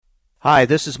Hi,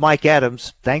 this is Mike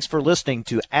Adams. Thanks for listening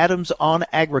to Adams on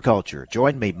Agriculture.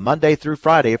 Join me Monday through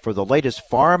Friday for the latest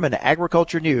farm and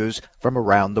agriculture news from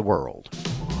around the world.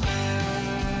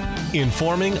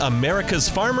 Informing America's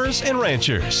farmers and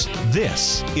ranchers.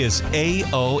 This is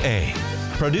AOA,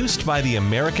 produced by the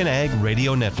American Ag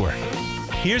Radio Network.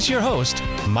 Here's your host,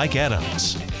 Mike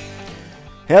Adams.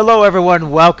 Hello,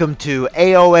 everyone. Welcome to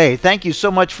AOA. Thank you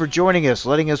so much for joining us,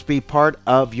 letting us be part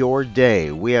of your day.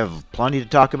 We have plenty to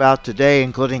talk about today,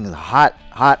 including hot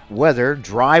weather,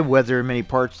 dry weather in many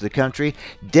parts of the country.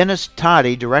 Dennis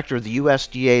Todey, director of the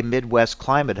USDA Midwest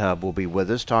Climate Hub, will be with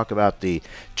us, talk about the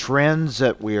trends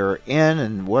that we are in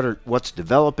and what's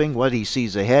developing, what he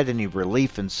sees ahead, any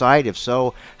relief in sight. If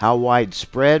so, how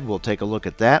widespread? We'll take a look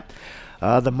at that.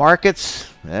 The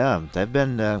markets, they've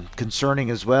been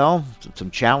concerning as well. Some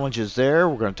challenges there.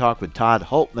 We're going to talk with Todd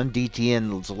Hultman,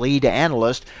 DTN's lead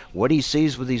analyst, what he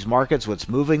sees with these markets, what's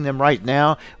moving them right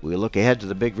now. We look ahead to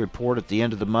the big report at the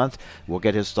end of the month. We'll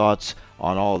get his thoughts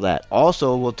on all of that.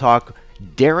 Also, we'll talk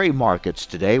dairy markets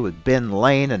today with Ben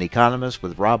Laine, an economist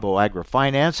with Rabo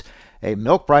Agri-Finance. Hey,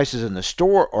 milk prices in the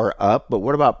store are up, but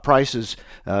what about prices,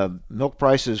 milk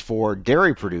prices for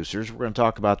dairy producers? We're going to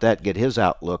talk about that, get his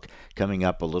outlook coming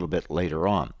up a little bit later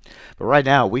on. But right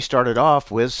now, we started off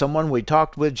with someone we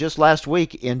talked with just last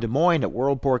week in Des Moines at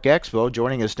World Pork Expo.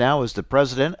 Joining us now is the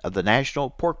president of the National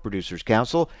Pork Producers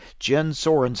Council, Jen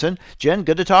Sorenson. Jen,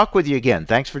 good to talk with you again.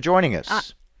 Thanks for joining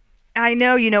us. I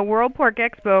know, World Pork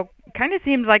Expo kind of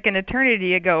seems like an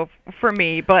eternity ago for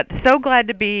me, but so glad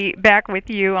to be back with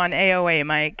you on AOA,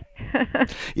 Mike.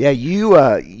 Yeah,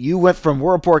 you went from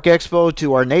World Pork Expo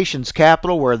to our nation's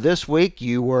capital, where this week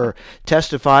you were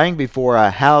testifying before a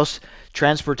House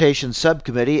Transportation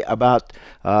Subcommittee about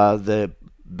the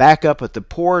backup at the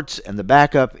ports and the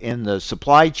backup in the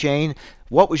supply chain.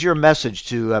 What was your message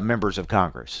to members of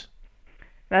Congress?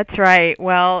 That's right.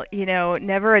 Well,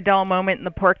 never a dull moment in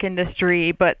the pork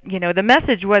industry, but, the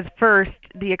message was first,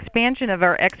 the expansion of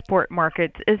our export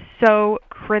markets is so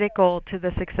critical to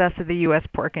the success of the U.S.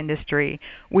 pork industry.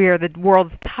 We are the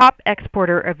world's top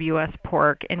exporter of U.S.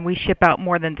 pork, and we ship out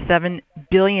more than $7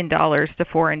 billion to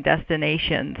foreign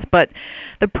destinations. But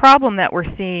the problem that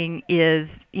we're seeing is,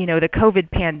 the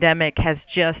COVID pandemic has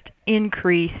just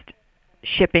increased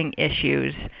shipping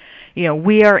issues.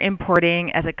 We are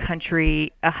importing as a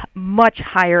country a much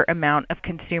higher amount of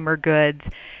consumer goods,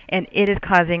 and it is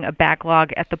causing a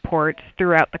backlog at the ports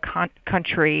throughout the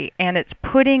country, and it's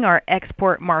putting our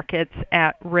export markets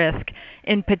at risk,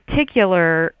 in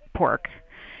particular pork.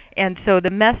 And so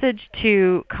the message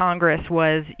to Congress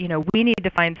was, we need to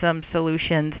find some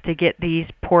solutions to get these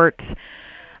ports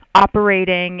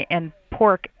operating and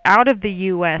pork out of the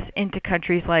U.S. into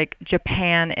countries like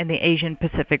Japan and the Asian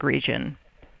Pacific region.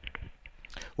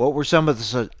 What were some of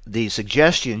the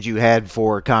suggestions you had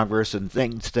for Congress and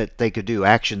things that they could do,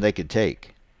 action they could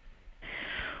take?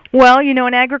 Well, in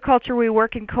agriculture we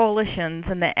work in coalitions,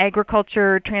 and the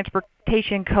Agriculture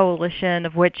Transportation Coalition,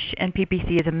 of which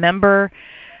NPPC is a member,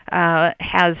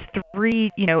 has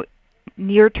three,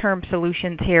 near-term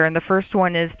solutions here. And the first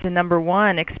one is to, number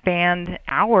one, expand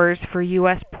hours for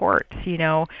U.S. ports.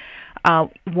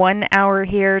 1 hour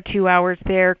here, 2 hours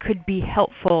there could be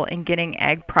helpful in getting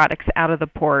ag products out of the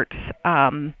ports.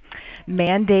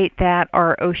 Mandate that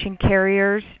our ocean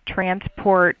carriers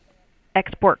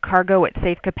export cargo at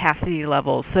safe capacity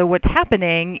levels. So what's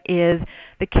happening is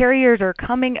the carriers are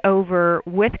coming over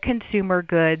with consumer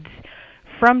goods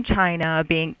from China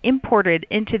being imported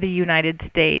into the United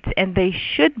States, and they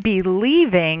should be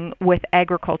leaving with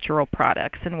agricultural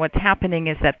products. And what's happening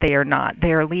is that they are not.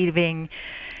 They are leaving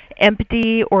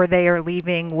empty, or they are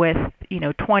leaving with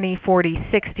 20, 40,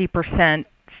 60%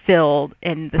 filled,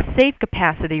 and the safe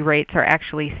capacity rates are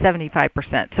actually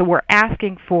 75%. So we're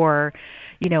asking for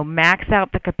max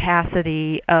out the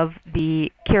capacity of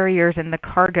the carriers and the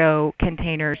cargo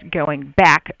containers going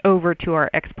back over to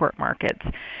our export markets.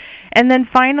 And then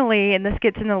finally, and this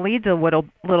gets in the weeds a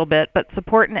little bit, but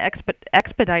support and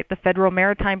expedite the Federal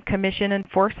Maritime Commission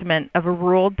enforcement of a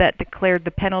rule that declared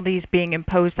the penalties being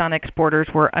imposed on exporters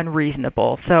were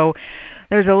unreasonable. So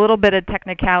there's a little bit of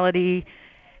technicality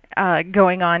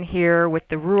going on here with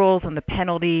the rules and the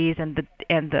penalties and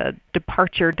the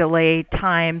departure delay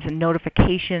times and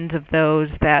notifications of those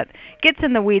that gets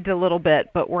in the weeds a little bit,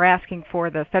 but we're asking for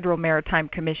the Federal Maritime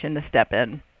Commission to step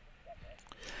in.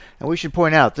 And we should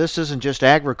point out, this isn't just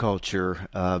agriculture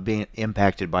being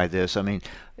impacted by this. I mean,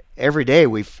 every day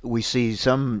we see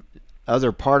some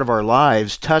other part of our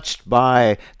lives touched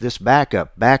by this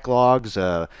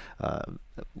backlogs.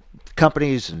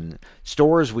 Companies and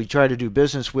stores we try to do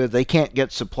business with, they can't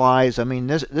get supplies. I mean,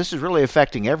 this is really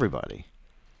affecting everybody.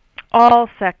 all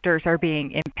sectors are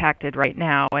being impacted right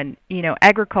now, and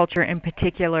agriculture in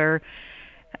particular.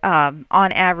 On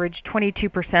average,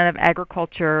 22% of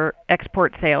agriculture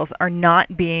export sales are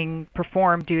not being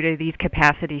performed due to these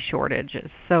capacity shortages.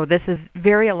 So this is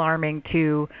very alarming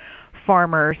to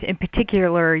farmers. In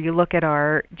particular, you look at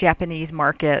our Japanese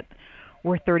market,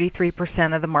 we're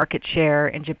 33% of the market share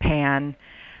in Japan.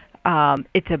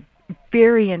 It's a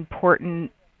very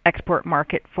important export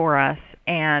market for us,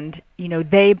 and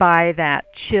they buy that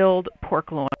chilled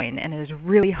pork loin, and it is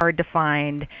really hard to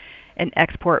find an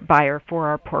export buyer for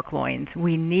our pork loins.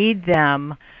 We need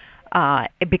them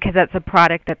because that's a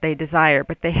product that they desire,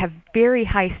 but they have very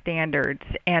high standards,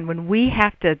 and when we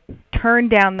have to turn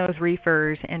down those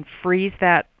reefers and freeze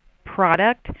that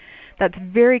product, that's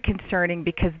very concerning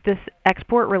because this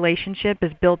export relationship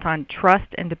is built on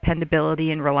trust and dependability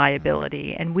and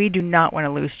reliability, and we do not want to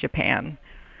lose Japan.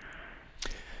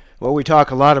 Well, we talk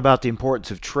a lot about the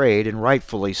importance of trade, and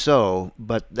rightfully so,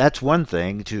 but that's one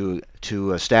thing to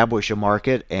establish a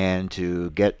market and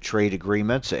to get trade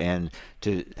agreements and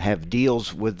to have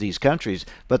deals with these countries.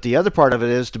 But the other part of it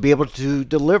is to be able to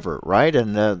deliver, right?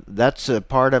 And that's a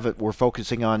part of it we're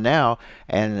focusing on now,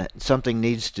 and something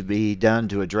needs to be done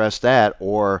to address that,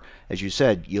 or, as you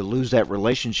said, you lose that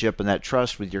relationship and that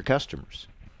trust with your customers.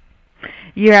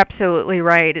 You're absolutely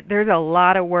right. There's a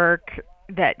lot of work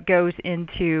that goes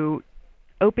into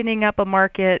opening up a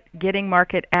market, getting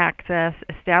market access,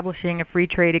 establishing a free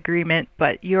trade agreement,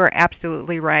 but you're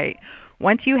absolutely right.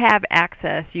 Once you have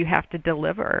access, you have to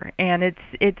deliver, and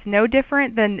it's no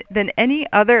different than any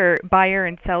other buyer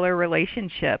and seller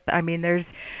relationship. I mean,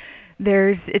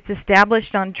 it's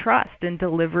established on trust and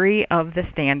delivery of the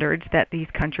standards that these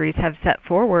countries have set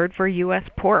forward for U.S.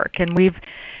 pork, and we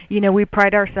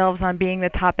pride ourselves on being the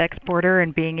top exporter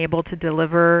and being able to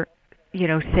deliver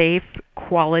safe,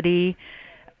 quality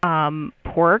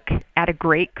pork at a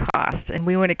great cost, and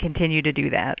we want to continue to do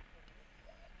that.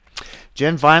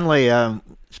 Jen, finally,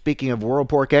 speaking of World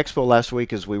Pork Expo last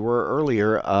week, as we were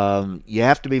earlier, you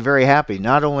have to be very happy,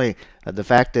 not only the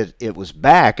fact that it was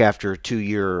back after a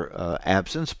 2-year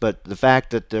absence, but the fact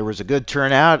that there was a good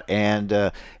turnout,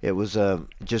 and it was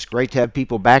just great to have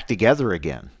people back together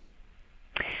again.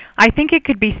 I think it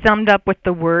could be summed up with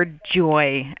the word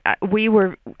joy. We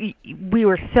were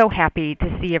so happy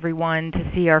to see everyone,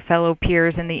 to see our fellow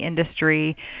peers in the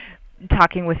industry,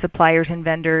 talking with suppliers and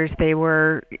vendors. They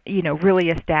were, really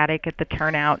ecstatic at the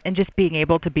turnout and just being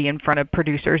able to be in front of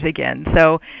producers again.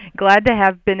 So glad to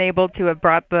have been able to have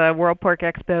brought the World Pork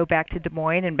Expo back to Des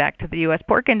Moines and back to the U.S.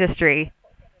 pork industry.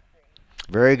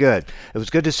 Very good. It was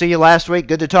good to see you last week.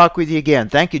 Good to talk with you again.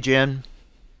 Thank you, Jen.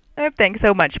 Thanks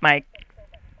so much, Mike.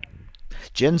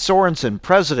 Jen Sorenson,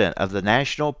 president of the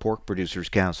National Pork Producers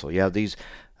Council. Yeah, these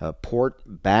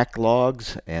port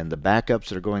backlogs and the backups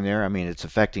that are going there, I mean, it's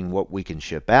affecting what we can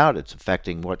ship out. It's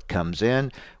affecting what comes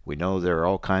in. We know there are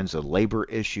all kinds of labor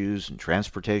issues and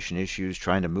transportation issues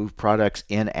trying to move products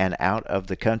in and out of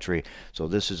the country. So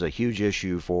this is a huge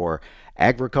issue for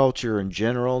agriculture in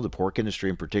general, the pork industry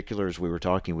in particular, as we were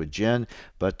talking with Jen,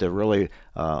 but really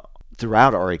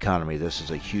throughout our economy, this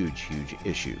is a huge, huge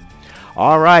issue.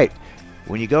 All right.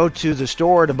 When you go to the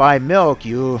store to buy milk,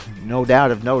 you no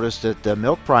doubt have noticed that the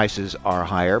milk prices are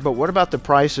higher, but what about the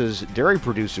prices dairy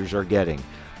producers are getting?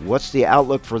 What's the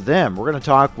outlook for them? We're going to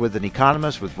talk with an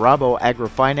economist with Rabo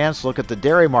Agri-Finance, look at the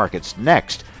dairy markets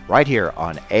next, right here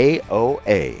on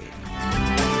AOA.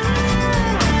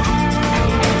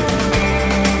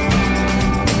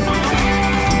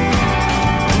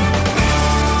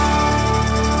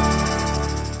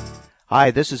 Hi,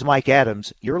 this is Mike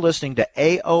Adams. You're listening to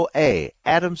AOA,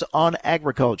 Adams on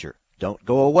Agriculture. Don't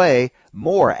go away.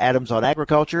 More Adams on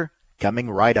Agriculture coming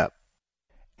right up.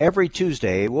 Every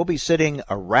Tuesday, we'll be sitting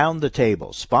around the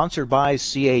table, sponsored by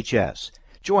CHS.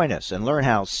 Join us and learn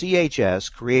how CHS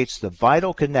creates the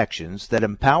vital connections that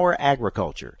empower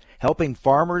agriculture, helping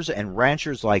farmers and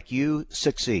ranchers like you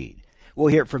succeed. We'll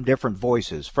hear from different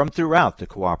voices from throughout the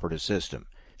cooperative system,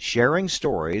 sharing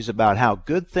stories about how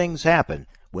good things happen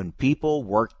when people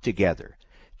work together.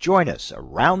 Join us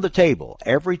around the table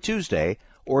every Tuesday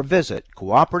or visit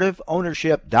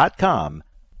cooperativeownership.com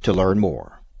to learn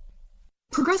more.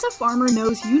 Progressive Farmer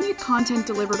knows you need content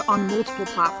delivered on multiple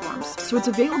platforms, so it's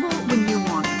available when you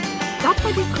want it. That's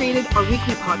why we've created our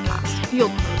weekly podcast,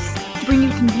 Field Posts, to bring you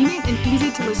convenient and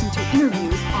easy to listen to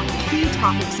interviews on key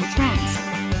topics and trends.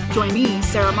 Join me,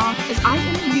 Sarah Mock, as I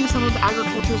interview some of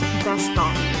agriculture's best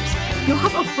thought leaders. You'll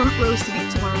have a front row seat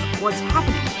to learn what's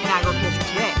happening in agriculture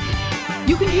today.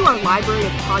 You can view our library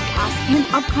of podcasts and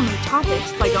upcoming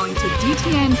topics by going to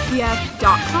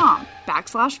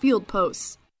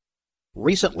dtnpf.com/fieldposts.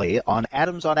 Recently on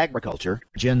Adams on Agriculture,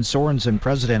 Jen Sorenson,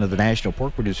 president of the National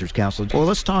Pork Producers Council. Well,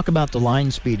 let's talk about the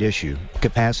line speed issue.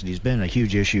 Capacity has been a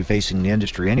huge issue facing the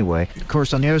industry anyway. Of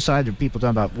course, on the other side, there are people talking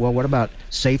about, well, what about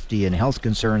safety and health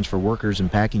concerns for workers in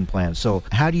packing plants? So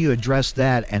how do you address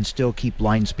that and still keep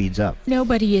line speeds up?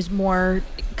 Nobody is more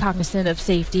cognizant of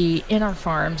safety in our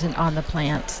farms and on the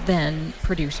plants than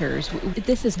producers.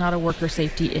 This is not a worker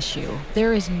safety issue.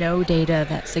 There is no data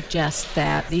that suggests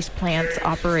that these plants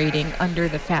operating under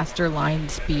the faster line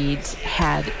speeds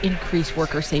had increased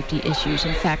worker safety issues.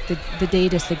 In fact, the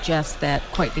data suggests that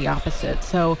quite the opposite.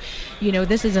 So,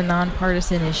 this is a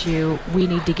nonpartisan issue. We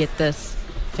need to get this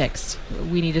fixed.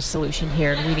 We need a solution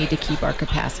here, and we need to keep our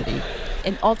capacity.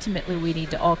 And ultimately, we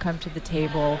need to all come to the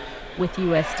table with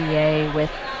USDA, with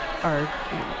our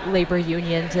labor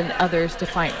unions and others to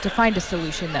find a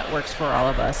solution that works for all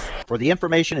of us. For the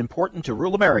information important to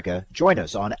rural America, join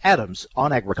us on Adams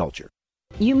on Agriculture.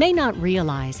 You may not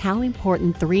realize how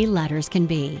important 3 letters can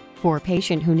be. For a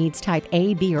patient who needs type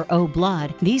A, B, or O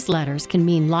blood, these letters can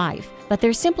mean life, but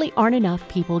there simply aren't enough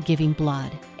people giving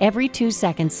blood. Every 2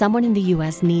 seconds, someone in the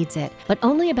U.S. needs it, but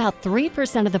only about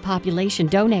 3% of the population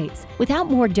donates. Without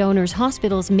more donors,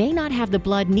 hospitals may not have the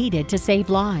blood needed to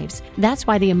save lives. That's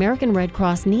why the American Red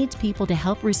Cross needs people to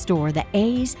help restore the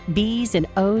A's, B's, and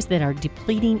O's that are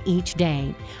depleting each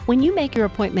day. When you make your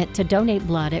appointment to donate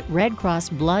blood at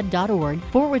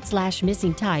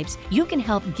redcrossblood.org/missing types, you can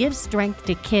help give strength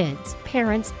to kids,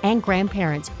 parents, and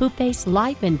grandparents who face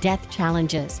life and death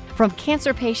challenges. From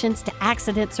cancer patients to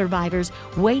accident survivors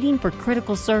waiting for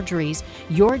critical surgeries,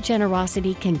 your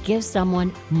generosity can give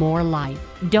someone more life.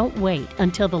 Don't wait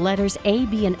until the letters A,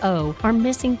 B, and O are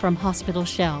missing from hospital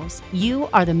shelves. You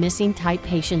are the missing type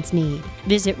patients need.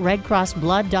 Visit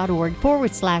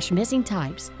redcrossblood.org/missing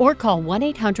types or call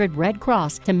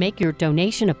 1-800-RED-CROSS to make your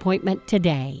donation appointment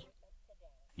today.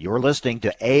 You're listening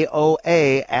to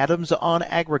AOA, Adams on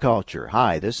Agriculture.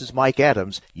 Hi, this is Mike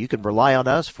Adams. You can rely on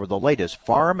us for the latest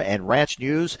farm and ranch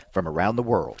news from around the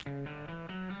world.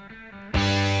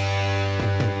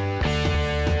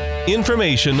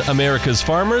 Information America's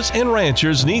farmers and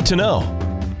ranchers need to know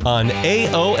on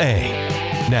AOA.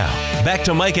 Now, back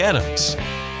to Mike Adams.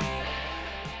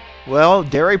 Well,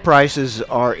 dairy prices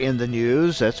are in the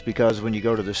news. That's because when you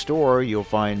go to the store, you'll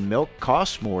find milk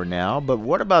costs more now. But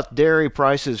what about dairy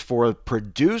prices for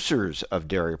producers of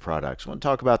dairy products? I want to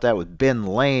talk about that with Ben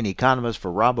Laine, economist for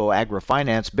Rabo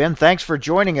AgriFinance. Ben, thanks for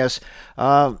joining us.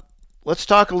 Let's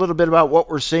talk a little bit about what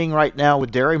we're seeing right now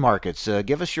with dairy markets.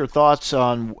 Give us your thoughts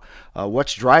on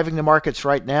what's driving the markets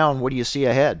right now and what do you see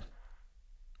ahead?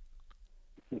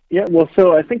 Yeah, well,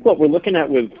 so I think what we're looking at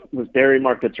with dairy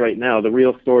markets right now, the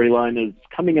real storyline is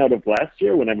coming out of last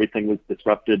year when everything was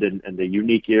disrupted and a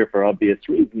unique year for obvious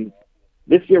reasons.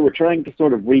 This year, we're trying to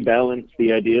sort of rebalance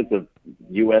the ideas of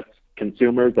U.S.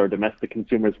 consumers, our domestic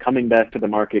consumers, coming back to the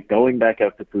market, going back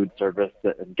out to food service,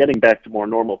 and getting back to more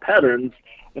normal patterns,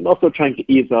 and also trying to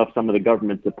ease off some of the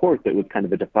government support that was kind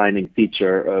of a defining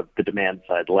feature of the demand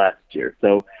side last year.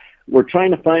 So we're trying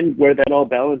to find where that all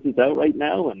balances out right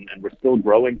now, and we're still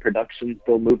growing production,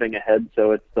 still moving ahead.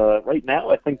 So it's right now,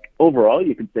 I think overall,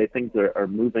 you could say things are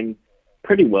moving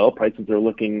pretty well. Prices are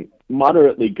looking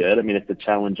moderately good. I mean, it's a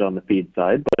challenge on the feed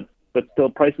side, but still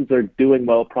prices are doing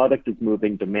well. Product is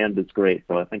moving, demand is great.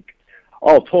 So I think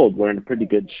all told, we're in a pretty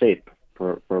good shape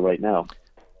for right now.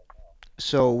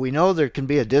 So we know there can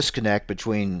be a disconnect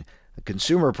between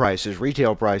consumer prices,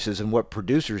 retail prices, and what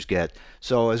producers get.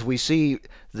 So as we see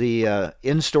the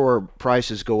in-store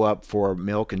prices go up for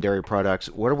milk and dairy products,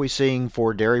 what are we seeing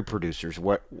for dairy producers?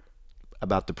 What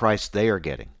about the price they are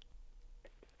getting?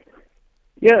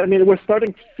 Yeah, I mean, we're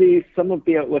starting to see some of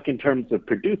the outlook in terms of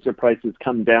producer prices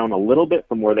come down a little bit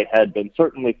from where they had been,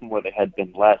 certainly from where they had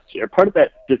been last year. Part of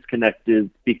that disconnect is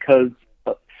because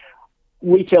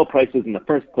retail prices in the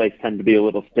first place tend to be a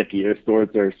little stickier.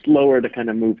 Stores are slower to kind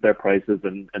of move their prices,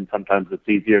 and sometimes it's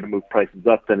easier to move prices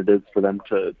up than it is for them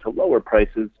to lower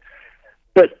prices.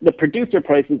 But the producer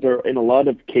prices are in a lot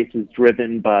of cases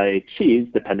driven by cheese,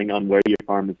 depending on where your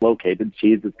farm is located.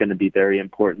 Cheese is going to be very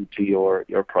important to your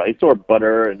price, or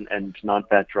butter and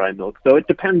non-fat dry milk. So it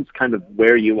depends kind of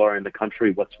where you are in the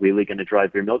country, what's really going to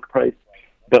drive your milk price.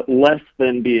 But less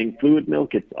than being fluid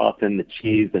milk, it's often the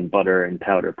cheese and butter and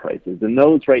powder prices. And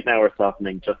those right now are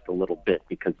softening just a little bit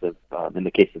because of, in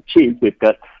the case of cheese, we've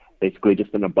got basically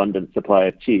just an abundant supply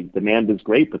of cheese. Demand is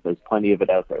great, but there's plenty of it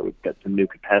out there. We've got some new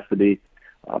capacity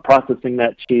processing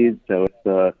that cheese. So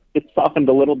it's softened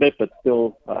a little bit, but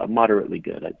still moderately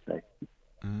good, I'd say.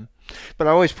 Mm-hmm. But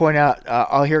I always point out,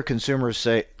 I'll hear consumers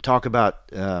talk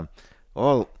about,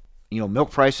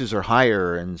 milk prices are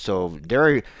higher, and so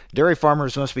dairy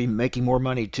farmers must be making more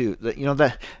money too.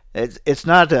 That it's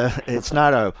not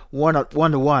a one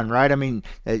to one, right? I mean,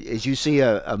 as you see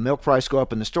a milk price go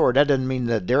up in the store, that doesn't mean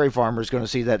that dairy farmer is going to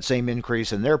see that same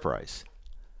increase in their price.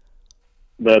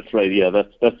 That's right. Yeah,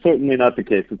 that's certainly not the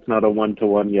case. It's not a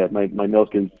one-to-one yet. My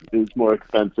milk is more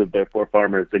expensive, therefore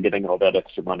farmers are getting all that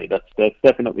extra money. That's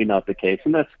definitely not the case,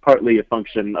 and that's partly a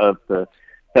function of the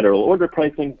federal order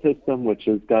pricing system, which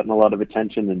has gotten a lot of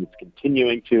attention and is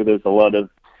continuing to. There's a lot of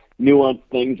nuanced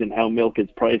things in how milk is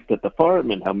priced at the farm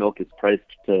and how milk is priced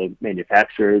to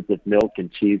manufacturers of milk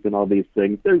and cheese and all these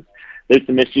things. There's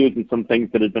some issues and some things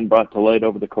that have been brought to light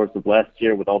over the course of last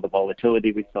year with all the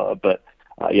volatility we saw, but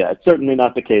it's certainly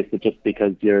not the case that just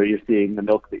because you're seeing the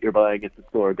milk that you're buying at the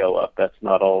store go up, that's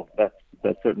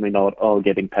certainly not all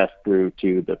getting passed through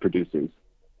to the producers.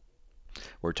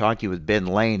 We're talking with Ben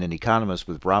Laine, an economist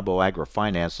with Rabo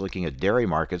AgriFinance, looking at dairy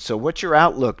markets. So what's your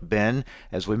outlook, Ben,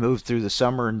 as we move through the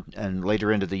summer and later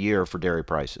into the year for dairy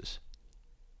prices?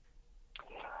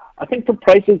 I think for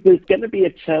prices, there's going to be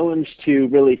a challenge to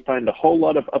really find a whole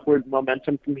lot of upward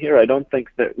momentum from here. I don't think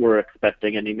that we're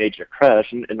expecting any major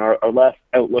crash. In our last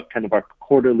outlook, kind of our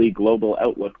quarterly global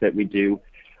outlook that we do,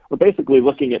 we're basically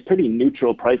looking at pretty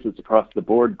neutral prices across the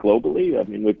board globally. I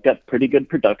mean, we've got pretty good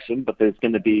production, but there's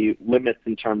going to be limits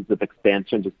in terms of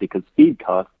expansion just because feed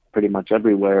costs pretty much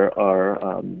everywhere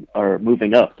are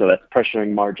moving up. So that's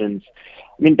pressuring margins.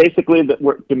 I mean, basically,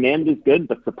 demand is good,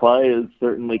 but supply is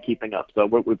certainly keeping up. So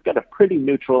we've got a pretty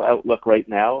neutral outlook right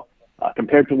now.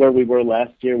 Compared to where we were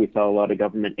last year, we saw a lot of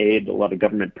government aid, a lot of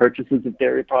government purchases of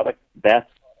dairy products.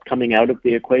 That's coming out of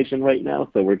the equation right now.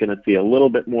 So we're going to see a little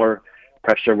bit more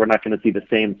pressure. We're not going to see the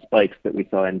same spikes that we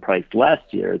saw in price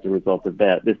last year as a result of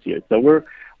that this year. So we're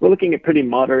looking at pretty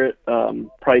moderate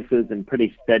prices and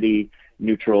pretty steady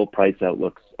neutral price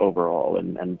outlooks overall,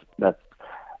 and that's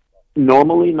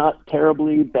normally not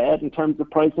terribly bad in terms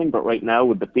of pricing, but right now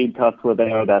with the feed costs where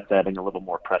they are, that's adding a little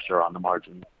more pressure on the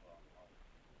margins.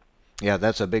 Yeah,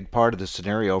 that's a big part of the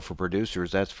scenario for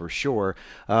producers, that's for sure.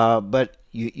 But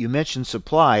you mentioned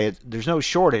supply. There's no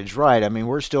shortage, right? I mean,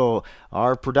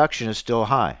 our production is still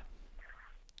high.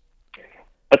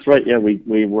 That's right. Yeah,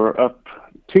 we were up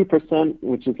 2%,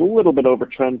 which is a little bit over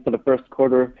trend for the first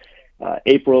quarter.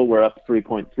 April, we're up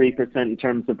 3.3% in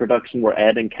terms of production. We're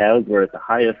adding cows. We're at the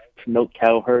highest milk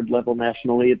cow herd level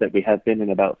nationally that we have been in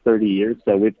about 30 years.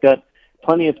 So we've got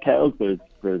plenty of cows. There's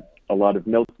a lot of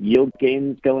milk yield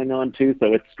gains going on too.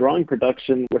 So it's strong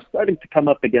production. We're starting to come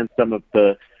up against some of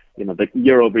the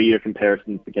year-over-year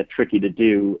comparisons that get tricky to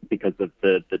do because of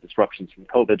the disruptions from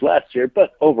COVID last year.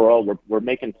 But overall, we're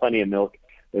making plenty of milk.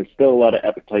 There's still a lot of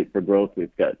appetite for growth.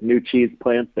 We've got new cheese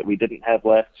plants that we didn't have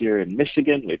last year in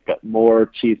Michigan. We've got more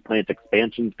cheese plant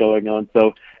expansions going on.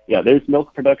 So, yeah, there's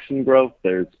milk production growth.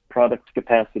 There's product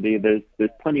capacity. There's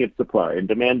plenty of supply. And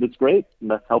demand is great, and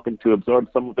that's helping to absorb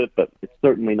some of it, but it's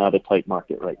certainly not a tight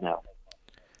market right now.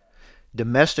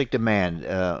 Domestic demand,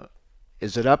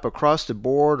 is it up across the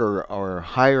board or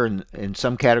higher in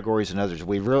some categories than others?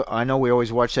 I know we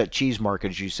always watch that cheese market,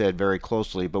 as you said, very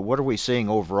closely, but what are we seeing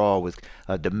overall with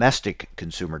domestic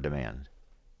consumer demand?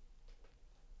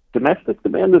 Domestic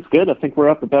demand is good. I think we're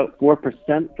up about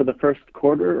 4% for the first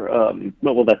quarter.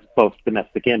 Well, that's both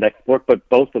domestic and export, but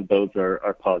both of those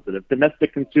are positive.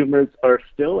 Domestic consumers are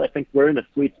still, I think we're in a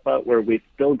sweet spot where we've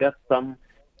still got some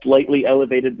slightly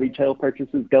elevated retail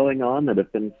purchases going on that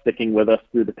have been sticking with us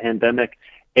through the pandemic.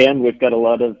 And we've got a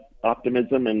lot of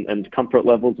optimism and comfort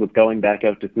levels with going back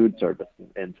out to food service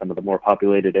in some of the more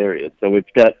populated areas. So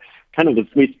we've got kind of the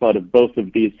sweet spot of both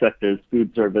of these sectors,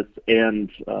 food service and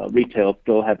retail,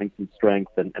 still having some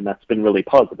strength, and that's been really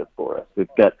positive for us. We've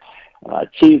got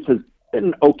cheese has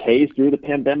been okay through the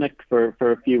pandemic for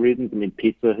a few reasons. I mean,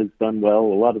 pizza has done well.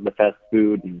 A lot of the fast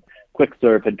food and quick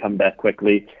serve had come back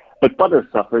quickly. But butter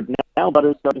suffered. Now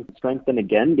butter's starting to strengthen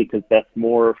again because it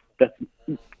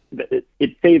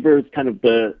favors kind of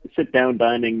the sit-down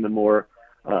dining, the more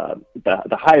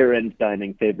the higher-end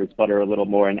dining favors butter a little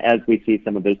more. And as we see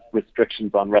some of those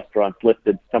restrictions on restaurants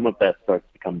lifted, some of that starts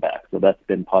to come back. So that's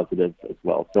been positive as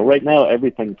well. So right now,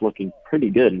 everything's looking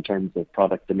pretty good in terms of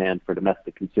product demand for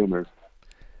domestic consumers.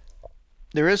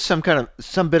 There is some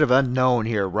bit of unknown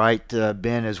here, right,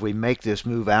 Ben, as we make this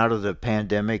move out of the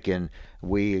pandemic and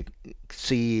we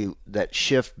see that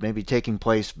shift maybe taking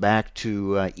place back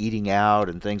to eating out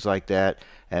and things like that.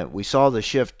 We saw the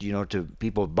shift, to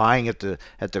people buying at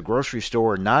the grocery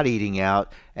store and not eating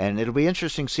out, and it'll be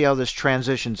interesting to see how this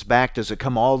transitions back. Does it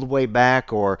come all the way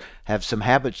back, or have some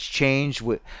habits changed?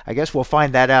 I guess we'll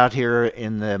find that out here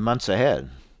in the months ahead.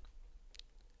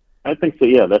 I think so,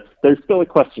 yeah. There's still a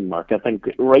question mark. I think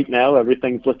right now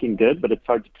everything's looking good, but it's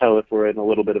hard to tell if we're in a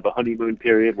little bit of a honeymoon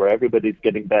period where everybody's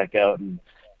getting back out and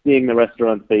seeing the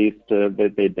restaurants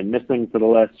that they've been missing for the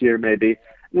last year maybe.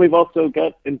 And we've also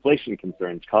got inflation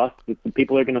concerns, costs.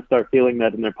 People are going to start feeling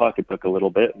that in their pocketbook a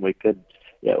little bit, and we could,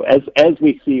 as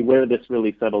we see where this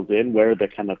really settles in, where the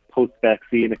kind of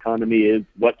post-vaccine economy is,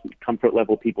 what comfort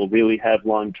level people really have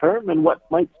long term, and what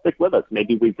might stick with us.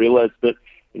 Maybe we've realized that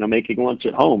making lunch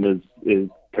at home is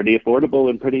pretty affordable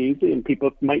and pretty easy, and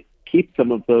people might keep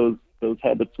some of those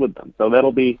habits with them. So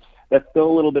that's still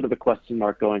a little bit of a question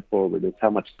mark going forward, is how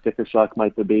much sticker shock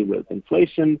might there be with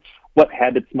inflation, what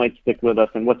habits might stick with us,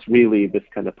 and what's really this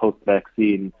kind of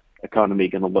post-vaccine economy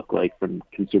going to look like from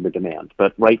consumer demand.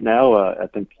 But right now, I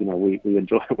think we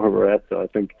enjoy where we're at. So I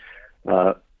think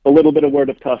a little bit of word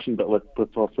of caution, but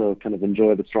let's also kind of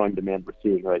enjoy the strong demand we're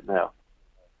seeing right now.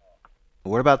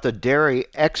 What about the dairy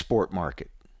export market?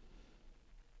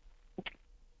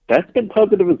 That's been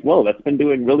positive as well. That's been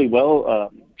doing really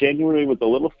well. January was a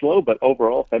little slow, but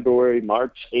overall, February,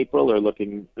 March, April are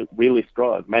looking really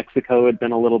strong. Mexico had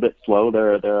been a little bit slow.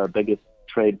 They're our biggest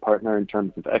trade partner in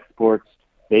terms of exports.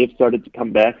 They've started to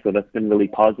come back, so that's been really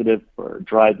positive for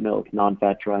dried milk,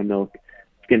 non-fat dry milk,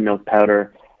 skim milk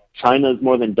powder. China's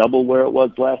more than double where it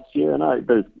was last year, and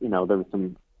there was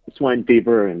some swine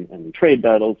fever and trade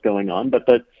battles going on, but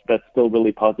that's still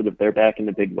really positive. They're back in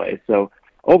a big way. So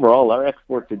overall, our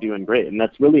exports are doing great, and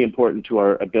that's really important to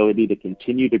our ability to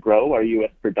continue to grow. Our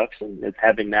U.S. production is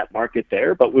having that market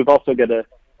there, but we've also got to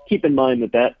keep in mind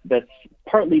that's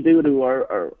partly due to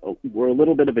we're a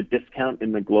little bit of a discount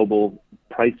in the global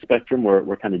price spectrum.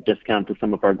 We're kind of discount to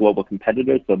some of our global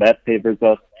competitors, so that favors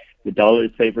us. The dollar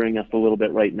is favoring us a little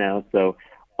bit right now, so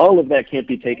all of that can't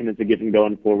be taken as a given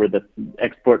going forward. The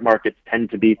export markets tend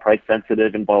to be price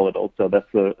sensitive and volatile, so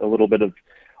that's a little bit of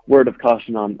word of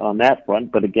caution on that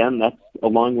front. But again, that's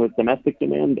along with domestic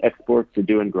demand. Exports are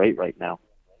doing great right now.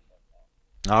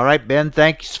 All right, Ben,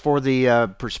 thanks for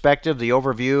the perspective, the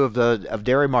overview of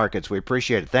dairy markets. We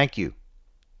appreciate it. Thank you.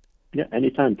 Yeah,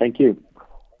 anytime. Thank you.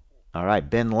 All right,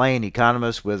 Ben Laine,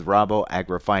 economist with Rabo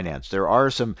AgriFinance. There are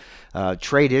some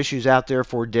trade issues out there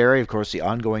for dairy. Of course, the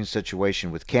ongoing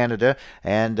situation with Canada,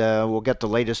 and we'll get the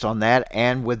latest on that,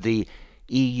 and with the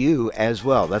EU as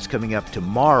well. That's coming up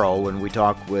tomorrow when we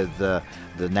talk with the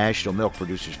National Milk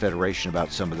Producers Federation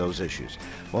about some of those issues.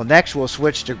 Well, next we'll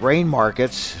switch to grain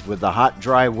markets with the hot,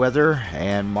 dry weather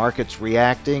and markets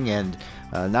reacting, and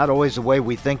not always the way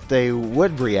we think they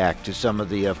would react to some of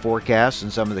the forecasts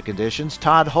and some of the conditions.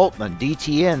 Todd Hultman,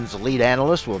 DTN's lead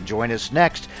analyst, will join us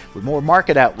next with more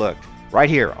Market Outlook right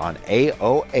here on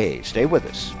AOA. Stay with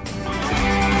us.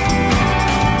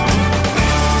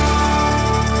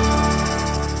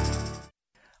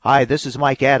 Hi, this is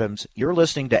Mike Adams. You're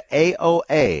listening to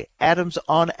AOA, Adams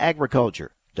on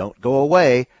Agriculture. Don't go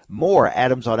away. More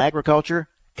Adams on Agriculture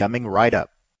coming right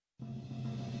up.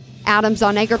 Adams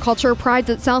on Agriculture prides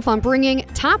itself on bringing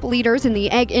top leaders in the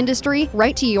ag industry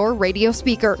right to your radio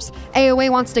speakers. AOA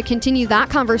wants to continue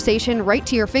that conversation right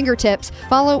to your fingertips.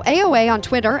 Follow AOA on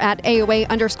Twitter at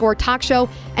AOA_talk show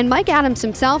and Mike Adams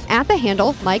himself at the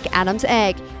handle Mike Adams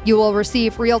Ag. You will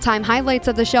receive real-time highlights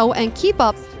of the show and keep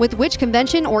up with which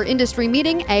convention or industry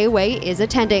meeting AOA is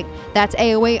attending. That's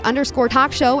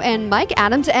AOA_talk show and Mike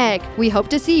Adams Ag. We hope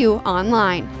to see you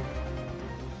online.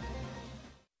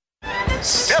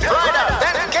 Step right up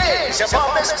and gaze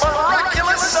upon this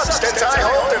miraculous substance I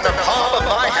hold in the palm of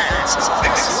my hands.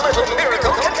 This little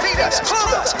miracle can feed us,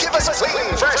 clothe us, give us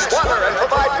clean, fresh water, and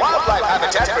provide wildlife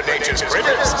habitat for nature's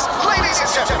critters. Ladies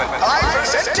and gentlemen, I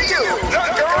present to you the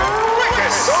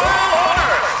greatest soil on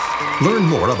earth. Learn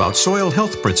more about soil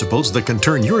health principles that can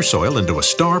turn your soil into a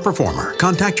star performer.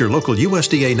 Contact your local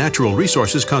USDA Natural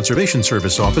Resources Conservation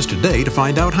Service office today to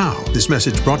find out how. This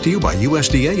message brought to you by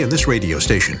USDA and this radio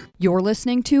station. You're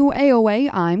listening to AOA.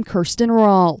 I'm Kirsten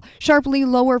Rahl. Sharply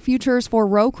lower futures for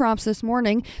row crops this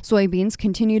morning. Soybeans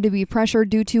continue to be pressured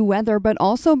due to weather, but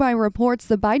also by reports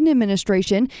the Biden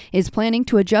administration is planning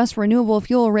to adjust renewable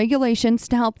fuel regulations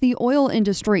to help the oil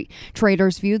industry.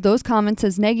 Traders viewed those comments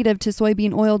as negative to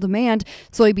soybean oil demand.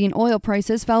 Soybean oil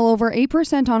prices fell over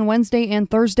 8% on Wednesday and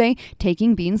Thursday,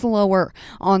 taking beans lower.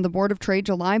 On the Board of Trade,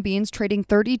 July beans trading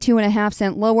 32.5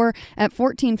 cents lower at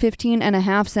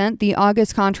 $14.15.5 cents. The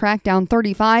August contract down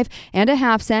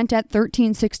 35.5 cents at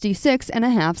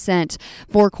 $13.66.5 cents.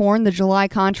 For corn, the July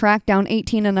contract down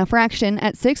 18 and a fraction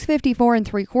at $6.54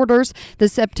 3/4. The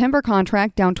September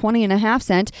contract down 20.5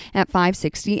 cents at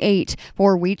 $5.68.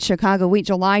 For wheat, Chicago wheat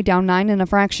July down 9 and a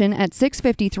fraction at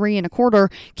 $6.53 1/4.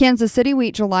 Kansas Kansas City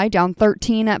wheat July down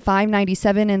 13 at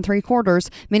 5.97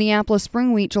 3/4. Minneapolis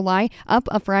spring wheat July up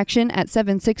a fraction at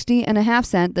 7.60 1/2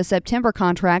 cent. The September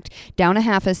contract down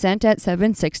 1/2 cent at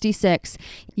 7.66.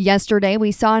 Yesterday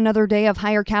we saw another day of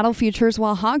higher cattle futures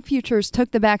while hog futures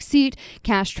took the back seat.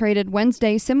 Cash traded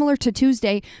Wednesday similar to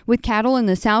Tuesday with cattle in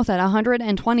the south at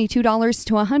 $122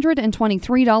 to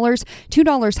 $123,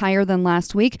 $2 higher than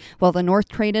last week, while the north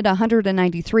traded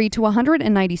 $193 to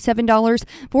 $197,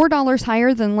 $4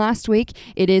 higher than last week.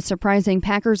 It is surprising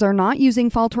packers are not using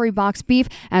Faltery box beef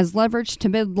as leverage to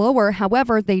bid lower.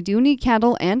 However, they do need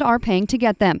cattle and are paying to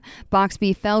get them. Box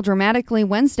beef fell dramatically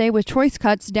Wednesday with choice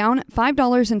cuts down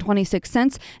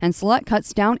 $5.26 and select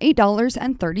cuts down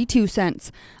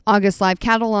 $8.32. August live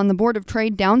cattle on the Board of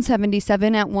Trade down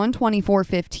 77 at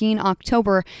 124.15.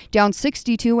 October down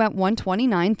 62 at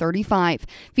 129.35.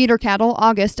 Feeder cattle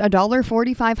August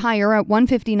 $1.45 higher at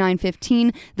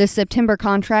 159.15. The September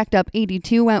contract up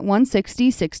 82 at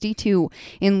 160.62.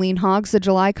 In lean hogs, the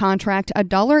July contract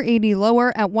 $1.80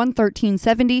 lower at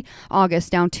 113.70.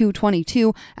 August down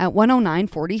 2.22 at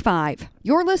 109.45.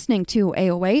 You're listening to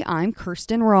AOA. I'm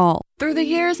Kirsten Rawl. Through the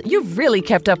years, you've really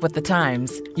kept up with the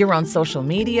times. You're on social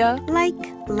media. Like,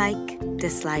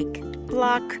 dislike,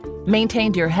 block.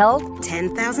 Maintained your health.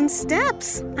 10,000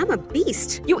 steps. I'm a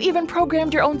beast. You even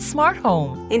programmed your own smart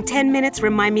home. In 10 minutes,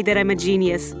 remind me that I'm a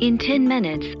genius. In 10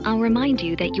 minutes, I'll remind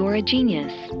you that you're a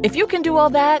genius. If you can do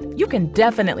all that, you can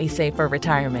definitely save for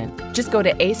retirement. Just go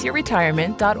to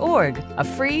aceyourretirement.org, a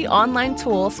free online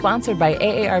tool sponsored by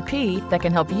AARP that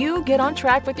can help you get on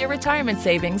track with your retirement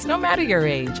savings no matter your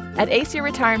age. At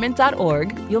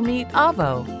aceyourretirement.org, you'll meet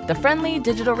Avo, the friendly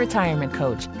digital retirement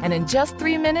coach, and in just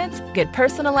 3 minutes, get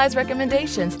personalized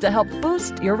recommendations to help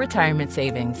boost your retirement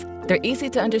savings. They're easy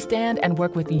to understand and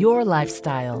work with your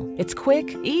lifestyle. It's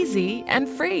quick, easy, and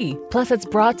free. Plus, it's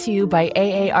brought to you by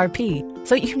AARP,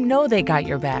 so you know they got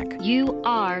your back. You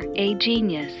are a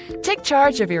genius. Take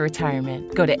charge of your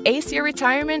retirement. Go to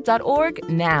aceyourretirement.org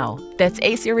now. That's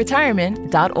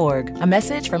aceyourretirement.org. A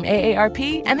message from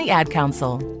AARP and the Ad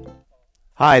Council.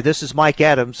 Hi, this is Mike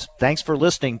Adams. Thanks for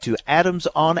listening to Adams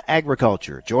on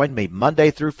Agriculture. Join me Monday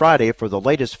through Friday for the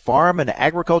latest farm and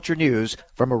agriculture news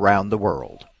from around the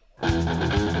world.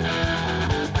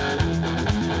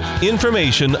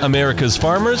 Information America's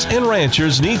farmers and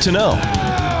ranchers need to know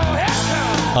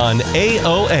on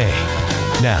AOA.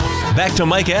 Now, back to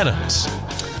Mike Adams.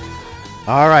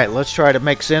 All right, let's try to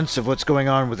make sense of what's going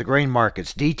on with the grain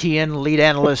markets. DTN lead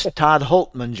analyst Todd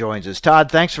Hultman joins us. Todd,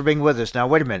 thanks for being with us. Now,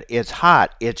 wait a minute. It's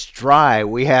hot. It's dry.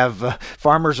 We have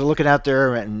farmers are looking out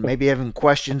there and maybe having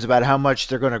questions about how much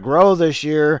they're going to grow this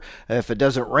year if it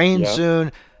doesn't rain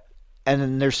soon. And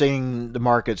then they're seeing the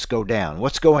markets go down.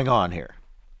 What's going on here?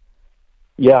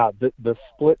 Yeah, the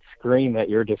split screen that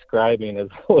you're describing is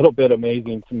a little bit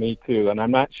amazing to me, too. And I'm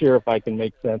not sure if I can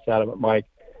make sense out of it, Mike.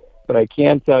 But I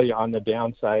can tell you on the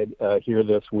downside here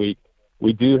this week,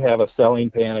 we do have a selling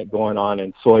panic going on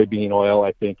in soybean oil.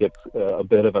 I think it's a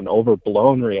bit of an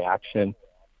overblown reaction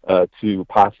to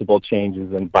possible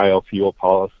changes in biofuel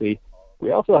policy.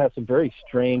 We also have some very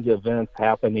strange events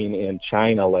happening in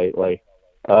China lately.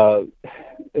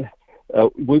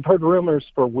 We've heard rumors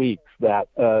for weeks that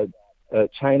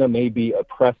China may be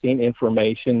oppressing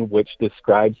information which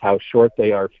describes how short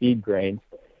they are feed grains.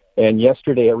 And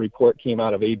yesterday, a report came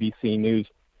out of ABC News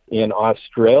in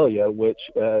Australia, which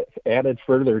added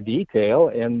further detail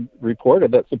and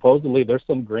reported that supposedly there's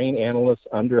some grain analysts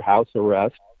under house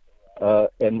arrest,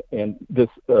 and this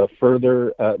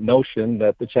further notion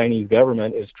that the Chinese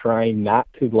government is trying not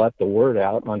to let the word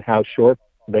out on how short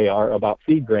they are about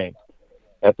feed grains.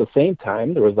 At the same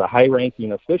time, there was a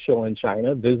high-ranking official in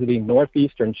China visiting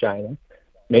northeastern China,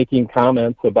 making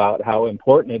comments about how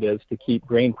important it is to keep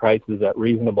grain prices at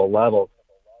reasonable levels.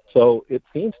 So it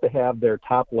seems to have their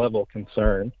top-level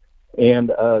concern, and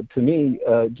to me,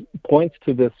 points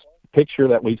to this picture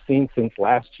that we've seen since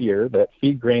last year, that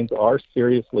feed grains are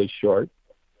seriously short,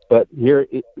 but here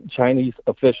Chinese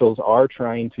officials are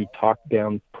trying to talk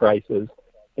down prices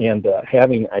and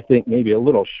having, I think, maybe a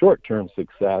little short-term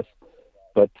success,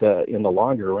 but in the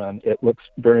longer run, it looks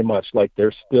very much like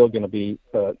they're still going to be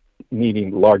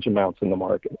needing large amounts in the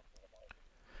market.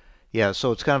 Yeah,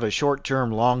 so it's kind of a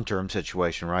short-term, long-term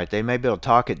situation, right? They may be able to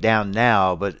talk it down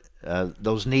now, but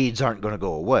those needs aren't going to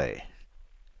go away.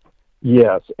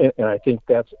 Yes, and I think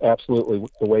that's absolutely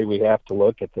the way we have to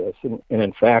look at this. And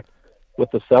in fact, with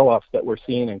the sell-offs that we're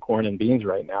seeing in corn and beans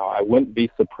right now, I wouldn't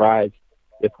be surprised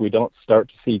if we don't start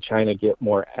to see China get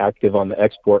more active on the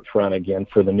export front again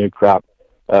for the new crop.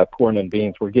 Corn and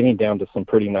beans, we're getting down to some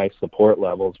pretty nice support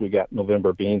levels. We got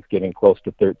November beans getting close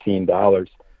to $13.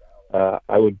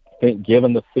 I would think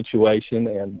given the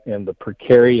situation and the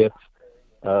precarious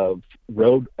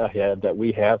road ahead that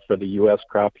we have for the U.S.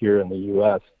 crop here in the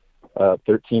U.S.,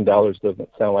 $13 doesn't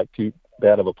sound like too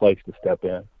bad of a place to step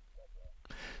in.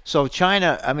 So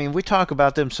China, I mean, we talk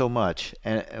about them so much,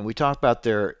 and we talk about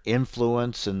their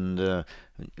influence, and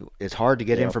it's hard to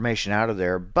get information out of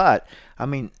there. But, I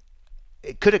mean,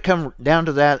 could it come down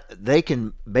to that? They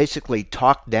can basically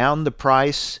talk down the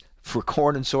price for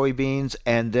corn and soybeans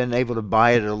and then able to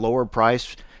buy it at a lower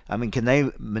price? I mean, can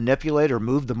they manipulate or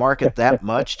move the market that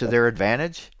much to their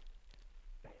advantage?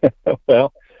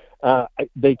 Well,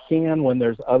 they can when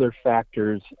there's other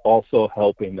factors also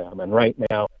helping them. And right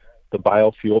now, the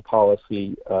biofuel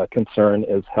policy concern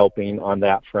is helping on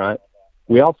that front.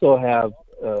 We also have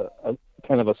a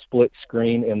kind of a split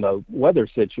screen in the weather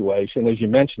situation. As you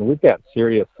mentioned, we've got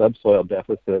serious subsoil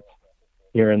deficits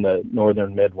here in the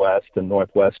northern Midwest and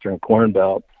northwestern Corn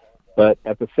Belt. But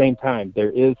at the same time,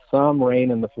 there is some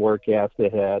rain in the forecast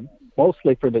ahead,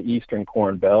 mostly for the eastern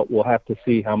Corn Belt. We'll have to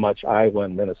see how much Iowa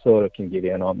and Minnesota can get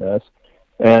in on this.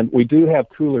 And we do have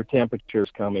cooler temperatures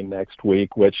coming next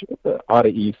week, which ought to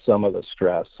ease some of the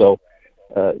stress. So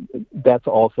that's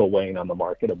also weighing on the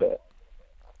market a bit.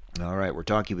 All right, we're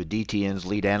talking with DTN's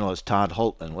lead analyst, Todd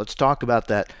Hultman. Let's talk about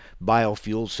that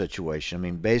biofuel situation. I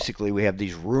mean, basically, we have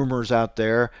these rumors out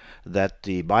there that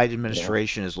the Biden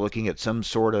administration is looking at some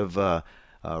sort of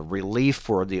relief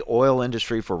for the oil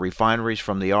industry, for refineries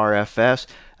from the RFS.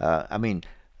 I mean,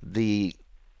 the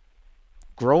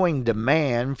growing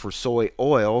demand for soy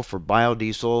oil, for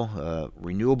biodiesel,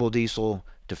 renewable diesel,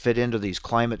 to fit into these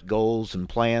climate goals and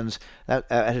plans, that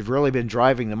has really been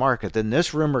driving the market. Then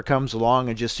this rumor comes along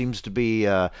and just seems to be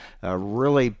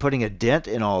really putting a dent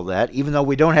in all that, even though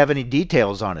we don't have any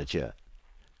details on it yet.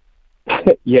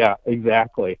 Yeah,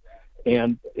 exactly.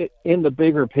 And in the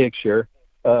bigger picture,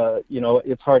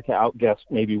 it's hard to outguess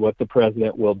maybe what the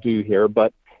president will do here,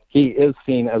 but he is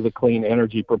seen as a clean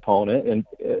energy proponent. And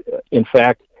in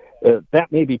fact, that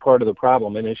may be part of the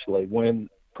problem initially. When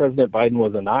President Biden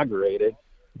was inaugurated,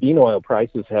 bean oil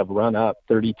prices have run up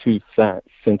 32 cents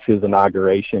since his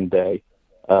inauguration day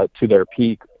to their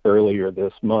peak earlier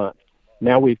this month.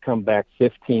 Now we've come back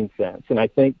 15 cents. And I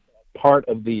think part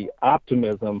of the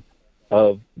optimism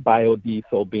of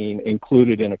biodiesel being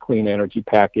included in a clean energy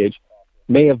package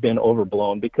may have been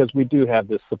overblown because we do have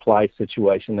this supply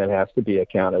situation that has to be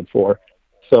accounted for.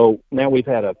 So now we've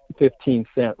had a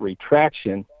 15-cent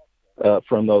retraction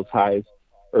from those highs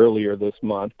earlier this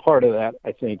month. Part of that,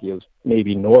 I think, is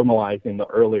maybe normalizing the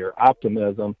earlier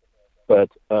optimism, but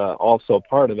also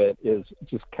part of it is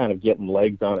just kind of getting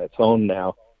legs on its own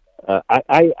now.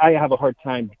 I have a hard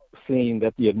time seeing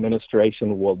that the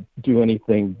administration will do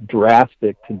anything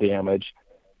drastic to damage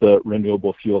the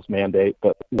renewable fuels mandate,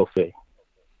 but we'll see.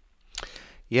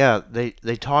 Yeah, they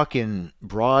talk in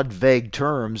broad, vague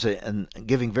terms and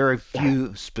giving very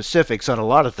few specifics on a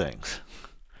lot of things.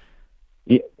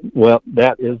 Yeah, well,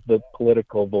 that is the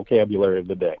political vocabulary of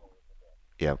the day.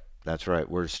 Yep, that's right.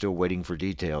 We're still waiting for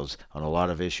details on a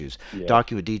lot of issues. Yeah.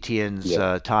 Talking with DTN's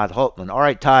Todd Hultman. All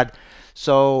right, Todd,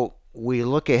 so we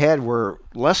look ahead. We're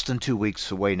less than 2 weeks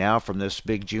away now from this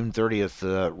big June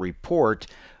 30th report.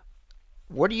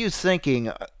 What are you thinking?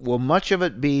 Will much of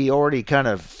it be already kind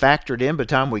of factored in by the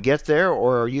time we get there,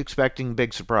 or are you expecting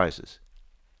big surprises?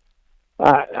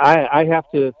 I have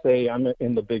to say I'm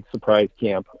in the big surprise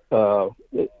camp.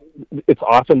 It's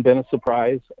often been a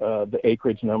surprise, the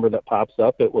acreage number that pops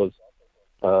up. It was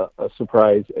a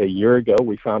surprise a year ago.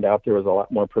 We found out there was a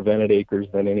lot more prevented acres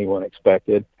than anyone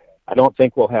expected. I don't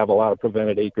think we'll have a lot of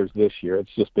prevented acres this year.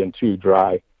 It's just been too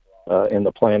dry. In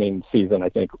the planting season, I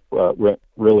think, went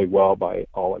really well by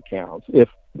all accounts. If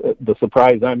the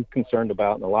surprise I'm concerned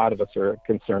about, and a lot of us are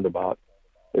concerned about,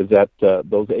 is that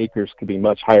those acres could be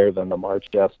much higher than the March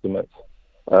estimates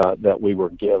that we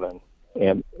were given.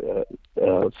 And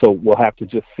so we'll have to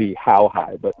just see how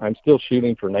high. But I'm still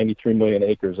shooting for 93 million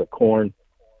acres of corn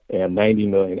and 90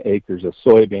 million acres of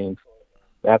soybeans.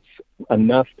 That's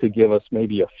enough to give us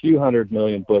maybe a few 100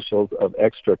 million bushels of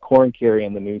extra corn carry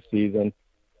in the new season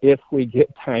if we get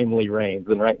timely rains.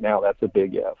 And right now, that's a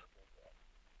big if.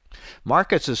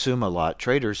 Markets assume a lot.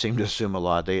 Traders seem to assume a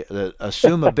lot. They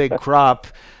assume a big crop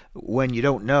when you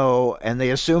don't know, and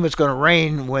they assume it's going to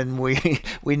rain when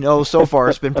we know so far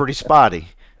it's been pretty spotty.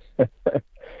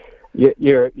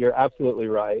 You're absolutely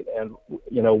right. And,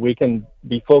 we can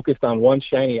be focused on one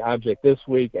shiny object this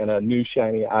week and a new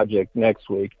shiny object next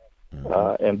week.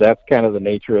 And that's kind of the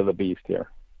nature of the beast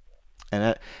here.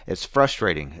 And it's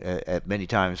frustrating at many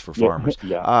times for farmers.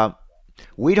 Yeah.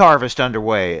 Wheat harvest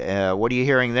underway. What are you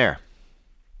hearing there?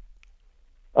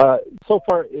 So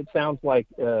far, it sounds like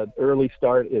early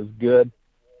start is good.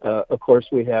 Of course,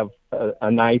 we have a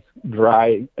nice,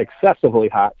 dry, excessively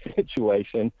hot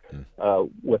situation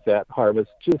with that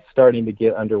harvest just starting to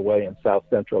get underway in south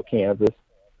central Kansas.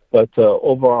 But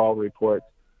overall reports,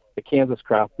 the Kansas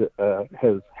crop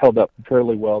has held up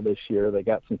fairly well this year. They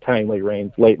got some timely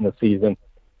rains late in the season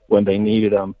when they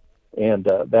needed them. And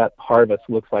that harvest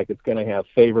looks like it's going to have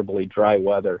favorably dry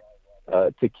weather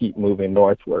to keep moving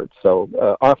northward.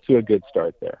 So off to a good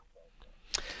start there.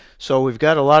 So we've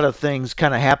got a lot of things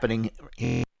kind of happening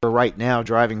here right now,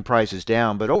 driving prices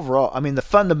down. But overall, I mean, the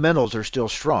fundamentals are still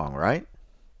strong, right?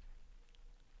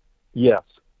 Yes.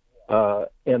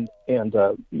 And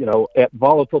you know, at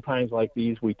volatile times like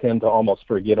these, we tend to almost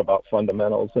forget about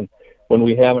fundamentals. And when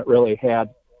we haven't really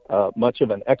had much of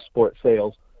an export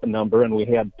sales number, and we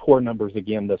had poor numbers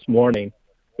again this morning,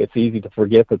 it's easy to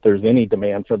forget that there's any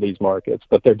demand for these markets.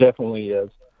 But there definitely is.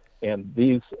 And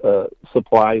these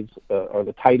supplies are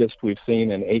the tightest we've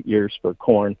seen in 8 years for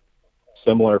corn,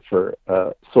 similar for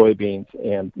soybeans,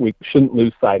 and we shouldn't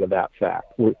lose sight of that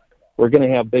fact. We're going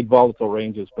to have big volatile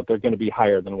ranges, but they're going to be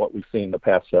higher than what we've seen the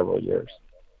past several years.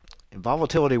 And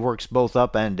volatility works both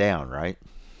up and down, right?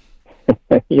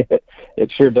 Yeah,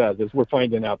 it sure does. As we're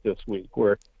finding out this week,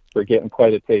 we're getting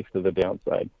quite a taste of the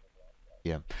downside.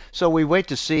 Yeah. So we wait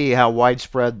to see how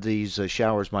widespread these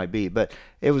showers might be. But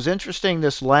it was interesting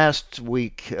this last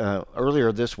week,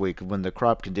 earlier this week, when the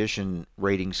crop condition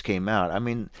ratings came out. I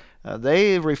mean,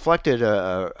 they reflected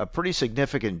a pretty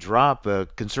significant drop,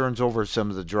 concerns over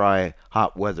some of the dry,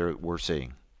 hot weather we're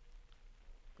seeing.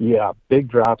 Yeah, big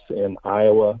drops in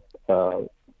Iowa,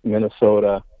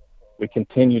 Minnesota. We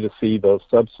continue to see those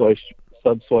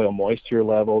subsoil moisture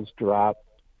levels drop.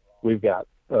 We've got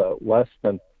less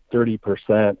than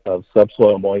 30% of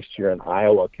subsoil moisture in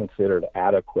Iowa considered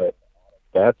adequate.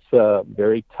 That's a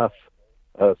very tough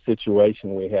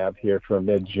situation we have here for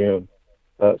mid-June.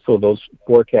 So those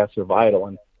forecasts are vital.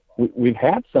 And we've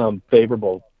had some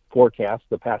favorable forecasts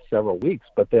the past several weeks,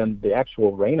 but then the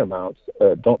actual rain amounts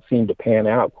don't seem to pan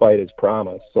out quite as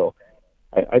promised. So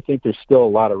I think there's still a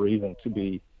lot of reason to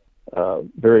be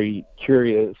very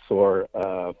curious or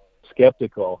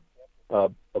skeptical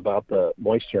about the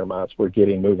moisture amounts we're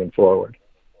getting moving forward.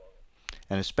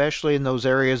 And especially in those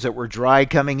areas that were dry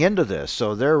coming into this.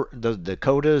 So the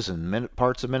Dakotas and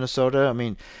parts of Minnesota, I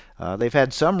mean, they've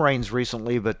had some rains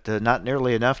recently, but not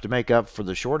nearly enough to make up for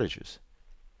the shortages.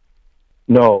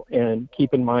 No, and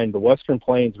keep in mind, the Western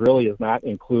Plains really is not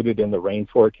included in the rain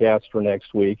forecast for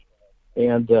next week.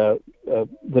 And the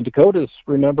Dakotas,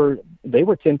 remember, they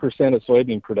were 10% of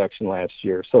soybean production last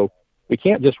year. So we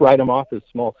can't just write them off as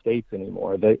small states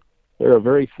anymore. They're a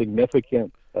very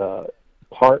significant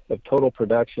part of total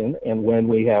production, and when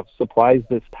we have supplies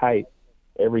this tight,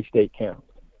 every state counts.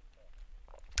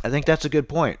 I think that's a good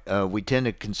point. We tend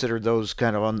to consider those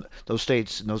kind of on those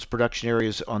states and those production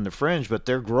areas on the fringe, but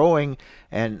they're growing,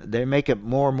 and they make it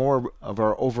more and more of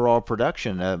our overall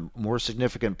production, a more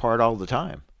significant part all the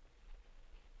time.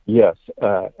 Yes,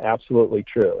 absolutely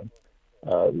true.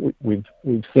 We've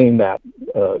seen that,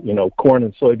 corn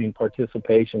and soybean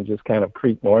participation just kind of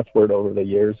creep northward over the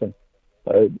years, and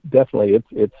definitely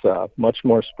it's much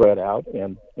more spread out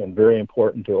and very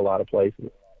important to a lot of places.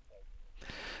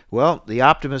 Well, the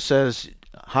optimist says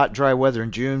hot, dry weather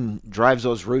in June drives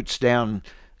those roots down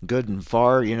good and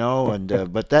far,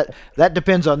 and but that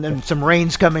depends on then some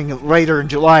rains coming later in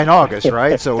July and August,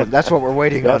 right? So that's what we're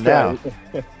waiting on now.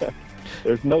 Right.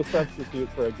 There's no substitute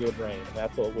for a good rain.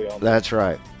 That's what we all know. That's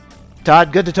right.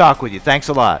 Todd, good to talk with you. Thanks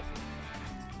a lot.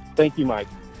 Thank you, Mike.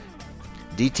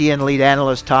 DTN lead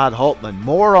analyst Todd Hultman.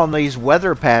 More on these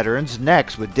weather patterns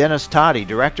next with Dennis Todey,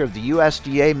 director of the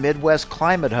USDA Midwest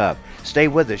Climate Hub. Stay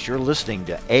with us. You're listening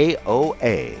to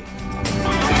AOA.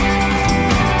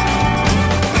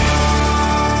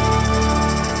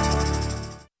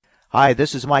 Hi,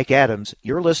 this is Mike Adams.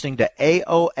 You're listening to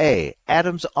AOA,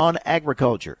 Adams on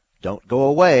Agriculture. Don't go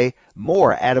away.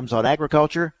 More Adams on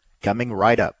Agriculture coming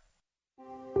right up.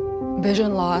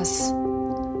 Vision loss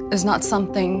is not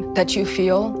something that you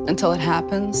feel until it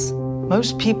happens.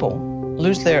 Most people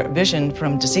lose their vision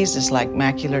from diseases like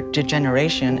macular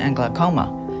degeneration and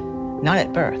glaucoma, not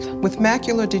at birth. With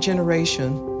macular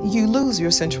degeneration, you lose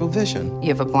your central vision. You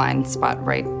have a blind spot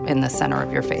right in the center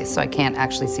of your face, so I can't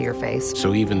actually see your face.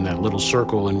 So even that little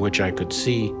circle in which I could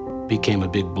see became a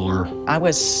big blur. I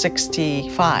was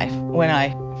 65 when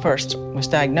I first was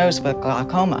diagnosed with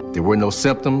glaucoma. There were no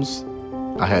symptoms.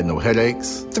 I had no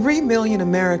headaches. 3 million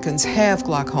Americans have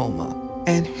glaucoma,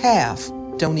 and half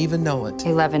don't even know it.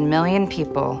 11 million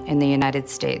people in the United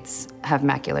States have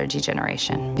macular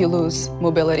degeneration. You lose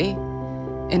mobility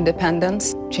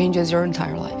independence changes your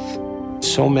entire life.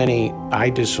 So many eye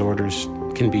disorders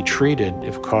can be treated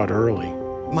if caught early.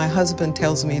 My husband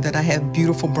tells me that I have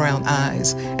beautiful brown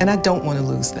eyes, and I don't want to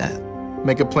lose that.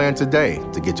 Make a plan today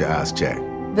to get your eyes checked.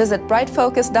 Visit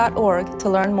brightfocus.org to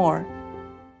learn more.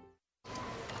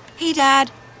 Hey,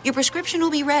 Dad, your prescription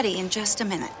will be ready in just a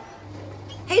minute.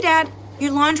 Hey, Dad,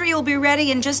 your laundry will be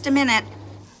ready in just a minute.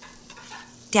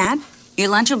 Dad, your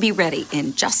lunch will be ready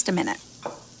in just a minute.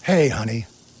 Hey, honey,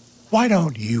 why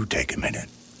don't you take a minute?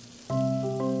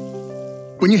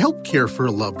 When you help care for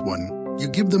a loved one, you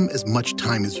give them as much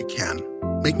time as you can,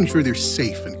 making sure they're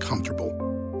safe and comfortable.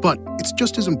 But it's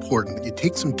just as important that you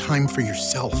take some time for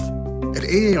yourself. At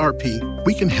AARP,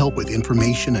 we can help with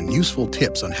information and useful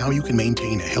tips on how you can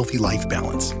maintain a healthy life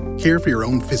balance, care for your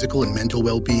own physical and mental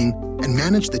well-being, and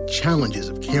manage the challenges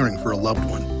of caring for a loved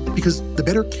one. Because the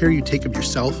better care you take of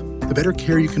yourself, the better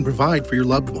care you can provide for your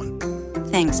loved one.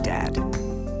 Thanks, Dad.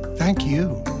 Thank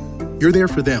you. You're there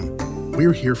for them.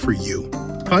 We're here for you.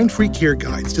 Find free care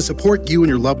guides to support you and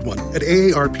your loved one at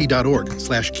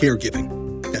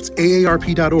aarp.org/caregiving. That's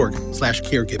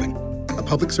aarp.org/caregiving. A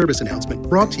public service announcement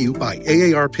brought to you by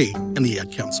AARP and the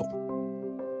Ad Council.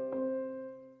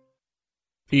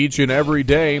 Each and every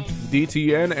day,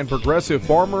 DTN and Progressive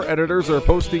Farmer editors are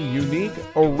posting unique,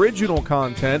 original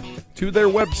content to their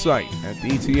website at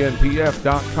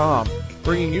dtnpf.com,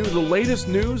 bringing you the latest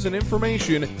news and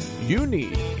information you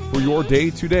need for your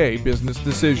day-to-day business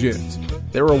decisions.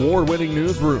 Their award-winning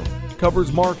newsroom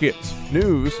covers markets,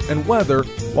 news, and weather,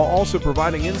 while also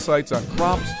providing insights on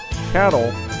crops,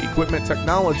 cattle, equipment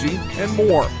technology, and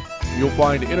more. You'll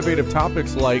find innovative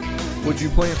topics like, would you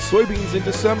plant soybeans in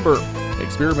December?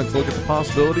 Experiments look at the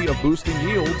possibility of boosting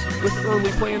yields with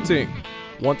early planting.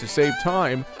 Want to save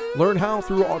time? Learn how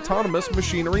through autonomous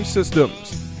machinery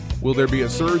systems. Will there be a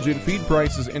surge in feed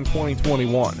prices in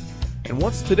 2021? And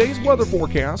what's today's weather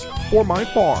forecast for my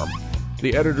farm?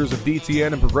 The editors of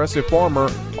DTN and Progressive Farmer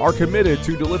are committed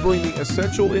to delivering the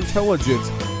essential intelligence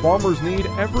farmers need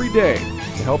every day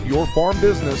to help your farm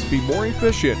business be more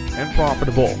efficient and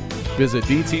profitable. Visit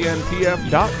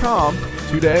dtnpf.com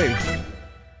today.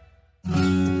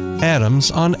 Adams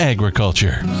on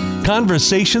Agriculture.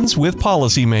 Conversations with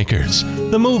policymakers,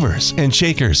 the movers and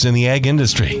shakers in the ag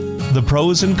industry, the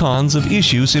pros and cons of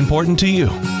issues important to you,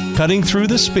 cutting through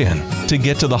the spin to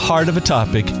get to the heart of a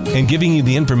topic and giving you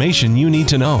the information you need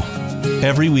to know.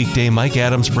 Every weekday, Mike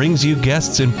Adams brings you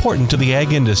guests important to the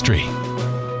ag industry.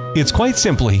 It's quite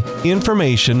simply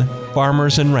information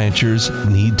farmers and ranchers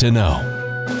need to know.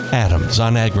 Adams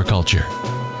on Agriculture.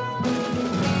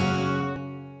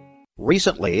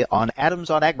 Recently on Adams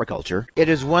on Agriculture, it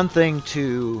is one thing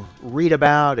to read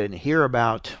about and hear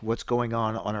about what's going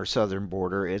on our southern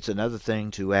border. It's another thing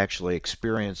to actually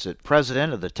experience it.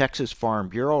 President of the Texas Farm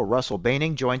Bureau, Russell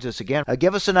Baining, joins us again.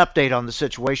 Give us an update on the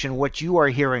situation, what you are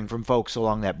hearing from folks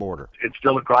along that border. It's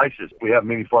still a crisis. We have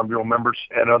many Farm Bureau members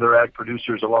and other ag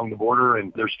producers along the border,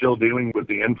 and they're still dealing with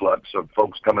the influx of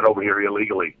folks coming over here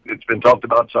illegally. It's been talked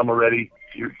about some already.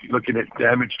 You're looking at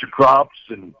damage to crops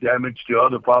and damage to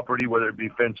other property, whether it be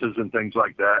fences and things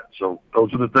like that. So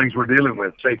those are the things we're dealing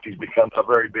with. Safety's become a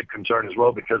very big concern as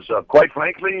well because, quite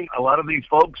frankly, a lot of these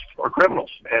folks are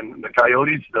criminals. And the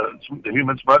coyotes, the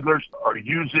human smugglers, are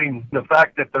using the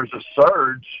fact that there's a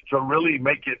surge to really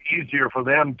make it easier for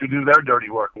them to do their dirty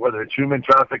work, whether it's human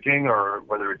trafficking or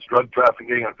whether it's drug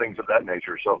trafficking or things of that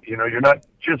nature. So, you're not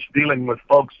just dealing with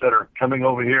folks that are coming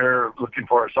over here looking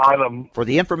for asylum. For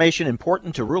the information important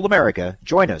to rural America,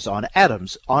 join us on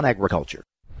Adams on Agriculture.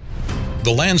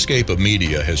 The landscape of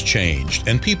media has changed,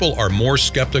 and people are more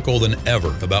skeptical than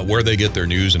ever about where they get their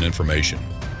news and information.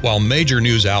 While major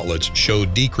news outlets show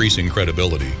decreasing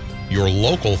credibility, your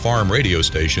local farm radio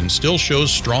station still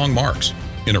shows strong marks.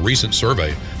 In a recent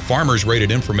survey, farmers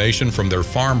rated information from their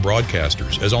farm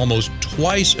broadcasters as almost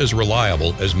twice as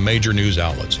reliable as major news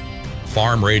outlets.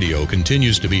 Farm radio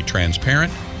continues to be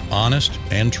transparent, honest,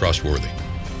 and trustworthy.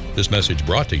 This message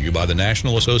brought to you by the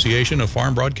National Association of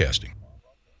Farm Broadcasting.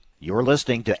 You're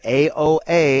listening to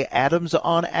AOA Adams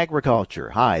on Agriculture.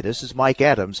 Hi, this is Mike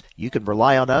Adams. You can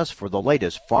rely on us for the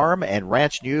latest farm and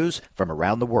ranch news from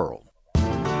around the world.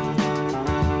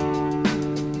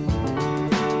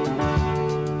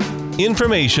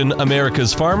 Information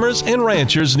America's farmers and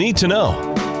ranchers need to know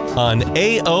on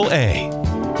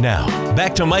AOA. Now,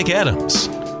 back to Mike Adams.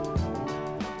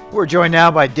 We're joined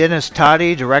now by Dennis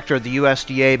Todey, director of the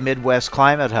USDA Midwest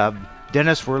Climate Hub.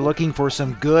 Dennis, we're looking for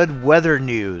some good weather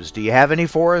news. Do you have any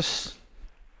for us?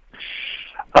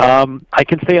 I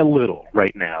can say a little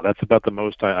right now. That's about the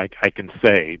most I can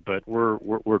say. But we're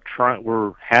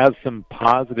have some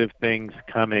positive things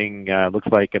coming. Looks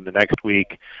like in the next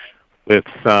week, with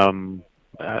some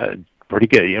pretty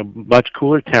good, much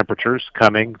cooler temperatures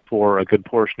coming for a good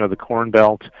portion of the Corn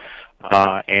Belt,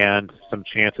 and some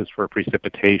chances for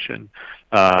precipitation.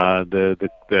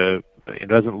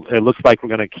 It looks like we're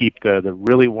going to keep the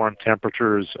really warm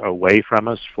temperatures away from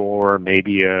us for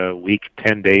maybe a week,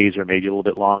 10 days, or maybe a little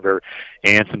bit longer,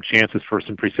 and some chances for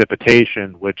some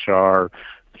precipitation, which are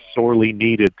sorely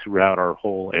needed throughout our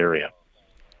whole area.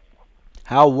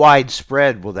 How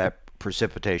widespread will that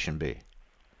precipitation be?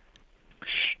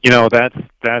 That's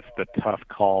the tough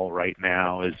call right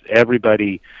now. Is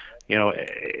everybody,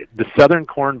 the southern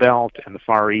Corn Belt and the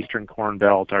far eastern Corn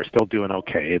Belt are still doing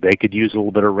okay. They could use a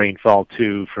little bit of rainfall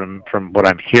too, from what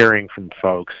I'm hearing from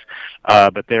folks,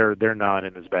 but they're not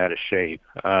in as bad a shape.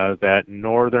 That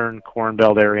northern Corn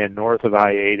Belt area north of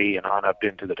I-80 and on up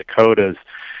into the Dakotas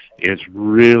is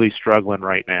really struggling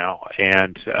right now,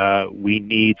 and we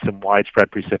need some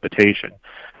widespread precipitation.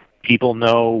 People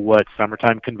know what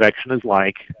summertime convection is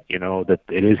like, that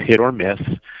it is hit or miss,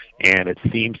 and it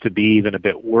seems to be even a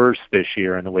bit worse this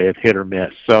year in the way of hit or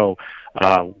miss. So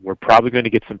we're probably going to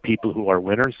get some people who are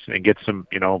winners and get some,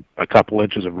 a couple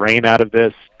inches of rain out of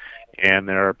this, and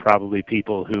there are probably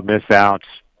people who miss out,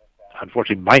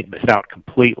 unfortunately might miss out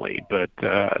completely, but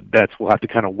we'll have to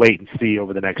kind of wait and see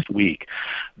over the next week.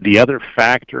 The other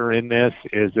factor in this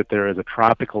is that there is a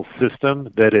tropical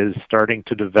system that is starting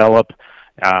to develop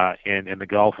in the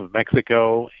Gulf of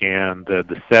Mexico, and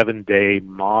the 7-day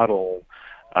model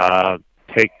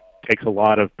takes a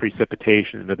lot of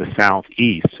precipitation into the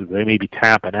southeast, so they may be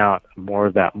tapping out more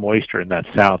of that moisture in that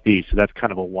southeast. So that's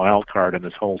kind of a wild card in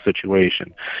this whole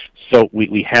situation. So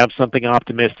we have something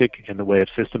optimistic in the way of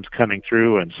systems coming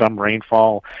through and some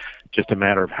rainfall. Just a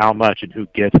matter of how much and who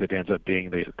gets it ends up being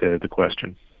the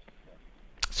question.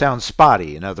 Sounds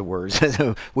spotty, in other words.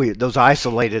 Those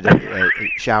isolated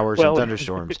showers and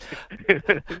thunderstorms.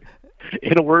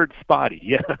 In a word, spotty,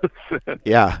 yes.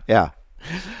 Yeah.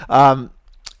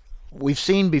 We've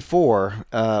seen before,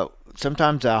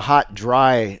 sometimes a hot,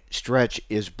 dry stretch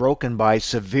is broken by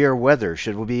severe weather.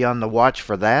 Should we be on the watch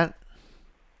for that?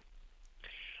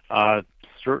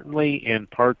 Certainly in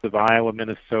parts of Iowa,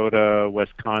 Minnesota,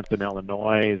 Wisconsin,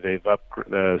 Illinois,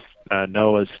 the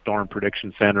NOAA's Storm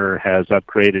Prediction Center has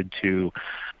upgraded to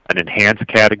an enhanced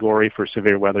category for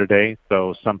severe weather day,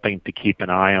 so something to keep an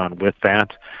eye on with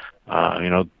that.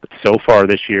 So far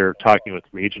this year, talking with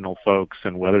regional folks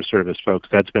and weather service folks,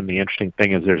 that's been the interesting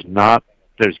thing, is there's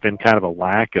been kind of a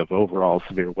lack of overall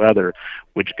severe weather,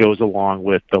 which goes along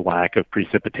with the lack of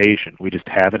precipitation. We just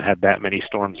haven't had that many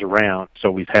storms around,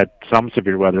 so we've had some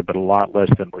severe weather, but a lot less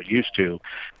than we're used to,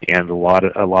 and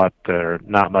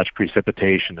not much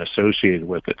precipitation associated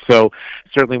with it. So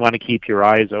certainly want to keep your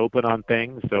eyes open on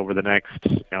things over the next,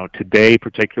 today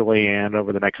particularly, and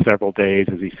over the next several days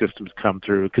as these systems come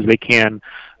through, because they can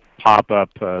pop up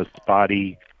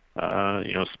spotty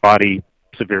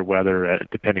severe weather,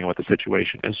 depending on what the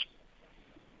situation is.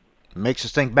 Makes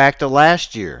us think back to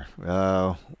last year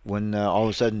when all of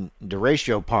a sudden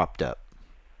derecho popped up.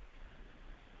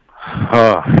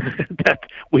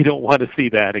 We don't want to see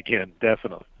that again.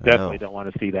 Definitely don't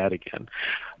want to see that again.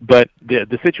 But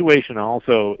the situation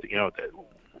also,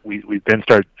 we then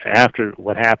start after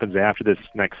what happens after this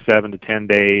next 7 to 10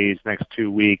 days, next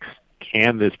 2 weeks.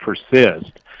 Can this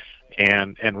persist?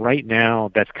 And right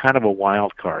now, that's kind of a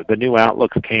wild card. The new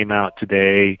outlooks came out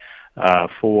today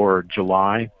for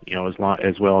July,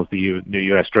 as well as the new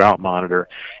U.S. Drought Monitor.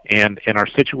 And our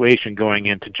situation going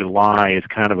into July is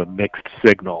kind of a mixed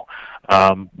signal.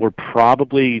 We're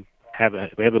probably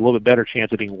we have a little bit better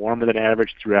chance of being warmer than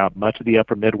average throughout much of the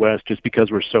upper Midwest, just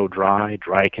because we're so dry.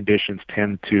 Dry conditions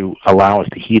tend to allow us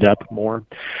to heat up more.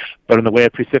 But in the way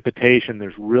of precipitation,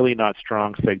 there's really not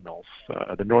strong signals.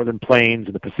 The northern plains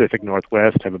and the Pacific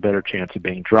Northwest have a better chance of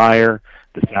being drier.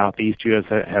 The southeast U.S.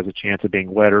 has a chance of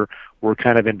being wetter. We're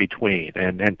kind of in between.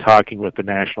 And talking with the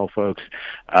national folks,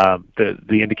 the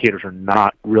indicators are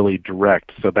not really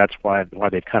direct, so that's why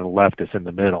they've kind of left us in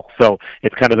the middle. So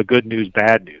it's kind of the good news,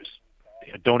 bad news.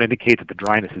 Don't indicate that the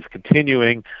dryness is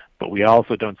continuing, but we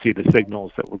also don't see the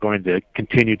signals that we're going to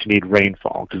continue to need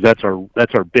rainfall, because that's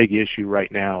our big issue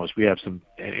right now, is we have some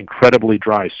incredibly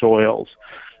dry soils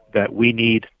that we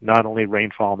need not only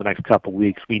rainfall in the next couple of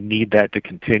weeks, we need that to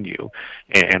continue.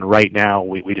 And right now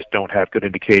we just don't have good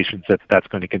indications that that's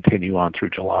going to continue on through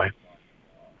July.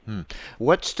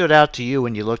 What stood out to you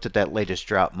when you looked at that latest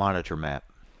drought monitor map?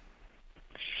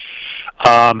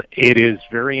 It is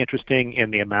very interesting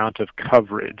in the amount of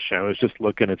coverage. I was just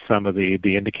looking at some of the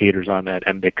indicators on that,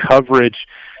 and the coverage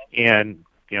in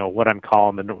what I'm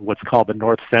calling what's called the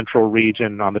North Central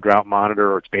region on the drought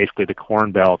monitor, or it's basically the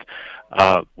Corn Belt.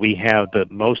 We have the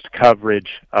most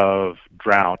coverage of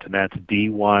drought, and that's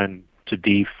D1 to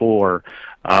D4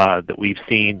 that we've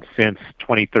seen since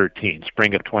 2013,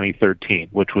 spring of 2013,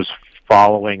 which was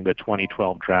following the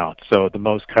 2012 drought. So the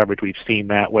most coverage we've seen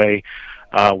that way.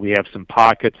 We have some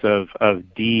pockets of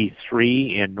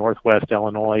D3 in northwest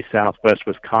Illinois, southwest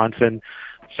Wisconsin.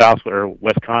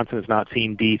 Wisconsin has not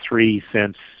seen D3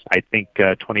 since, I think,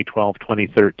 2012,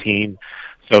 2013.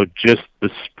 So just the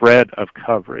spread of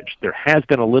coverage. There has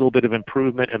been a little bit of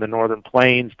improvement in the northern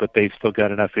plains, but they've still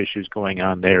got enough issues going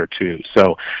on there, too.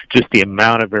 So just the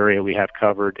amount of area we have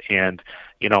covered, and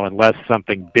unless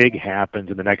something big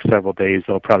happens in the next several days,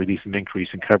 there'll probably be some increase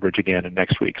in coverage again in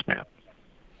next week's map.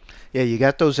 Yeah, you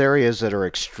got those areas that are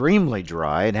extremely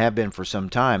dry and have been for some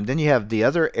time. Then you have the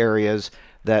other areas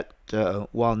that,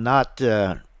 while not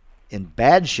in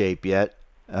bad shape yet,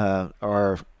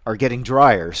 are getting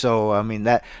drier. So, I mean,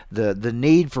 that the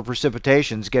need for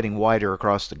precipitation is getting wider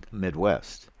across the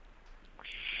Midwest.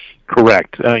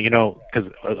 Correct. Because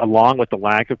along with the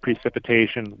lack of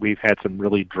precipitation, we've had some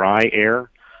really dry air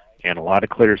and a lot of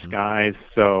clear skies.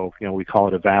 So, we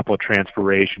call it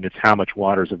evapotranspiration. It's how much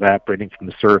water is evaporating from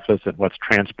the surface and what's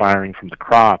transpiring from the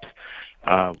crops.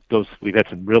 We've had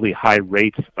some really high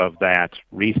rates of that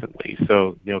recently.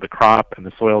 So, the crop and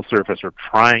the soil surface are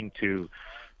trying to,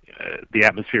 the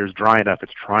atmosphere is dry enough,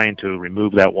 it's trying to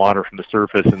remove that water from the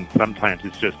surface, and sometimes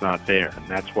it's just not there. And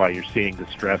that's why you're seeing the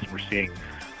stress we're seeing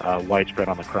widespread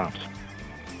on the crops.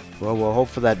 Well, we'll hope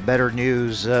for that better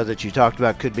news that you talked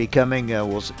about could be coming.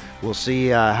 We'll see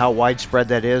how widespread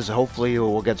that is. Hopefully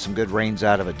we'll get some good rains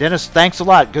out of it. Dennis, thanks a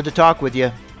lot. Good to talk with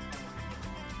you.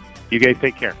 You guys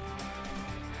take care.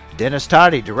 Dennis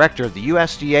Todey, Director of the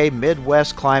USDA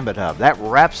Midwest Climate Hub. That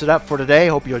wraps it up for today.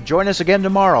 Hope you'll join us again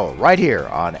tomorrow right here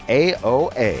on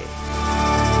AOA.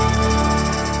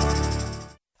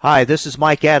 Hi, this is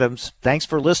Mike Adams. Thanks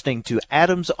for listening to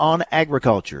Adams on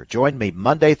Agriculture. Join me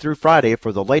Monday through Friday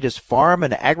for the latest farm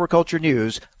and agriculture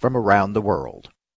news from around the world.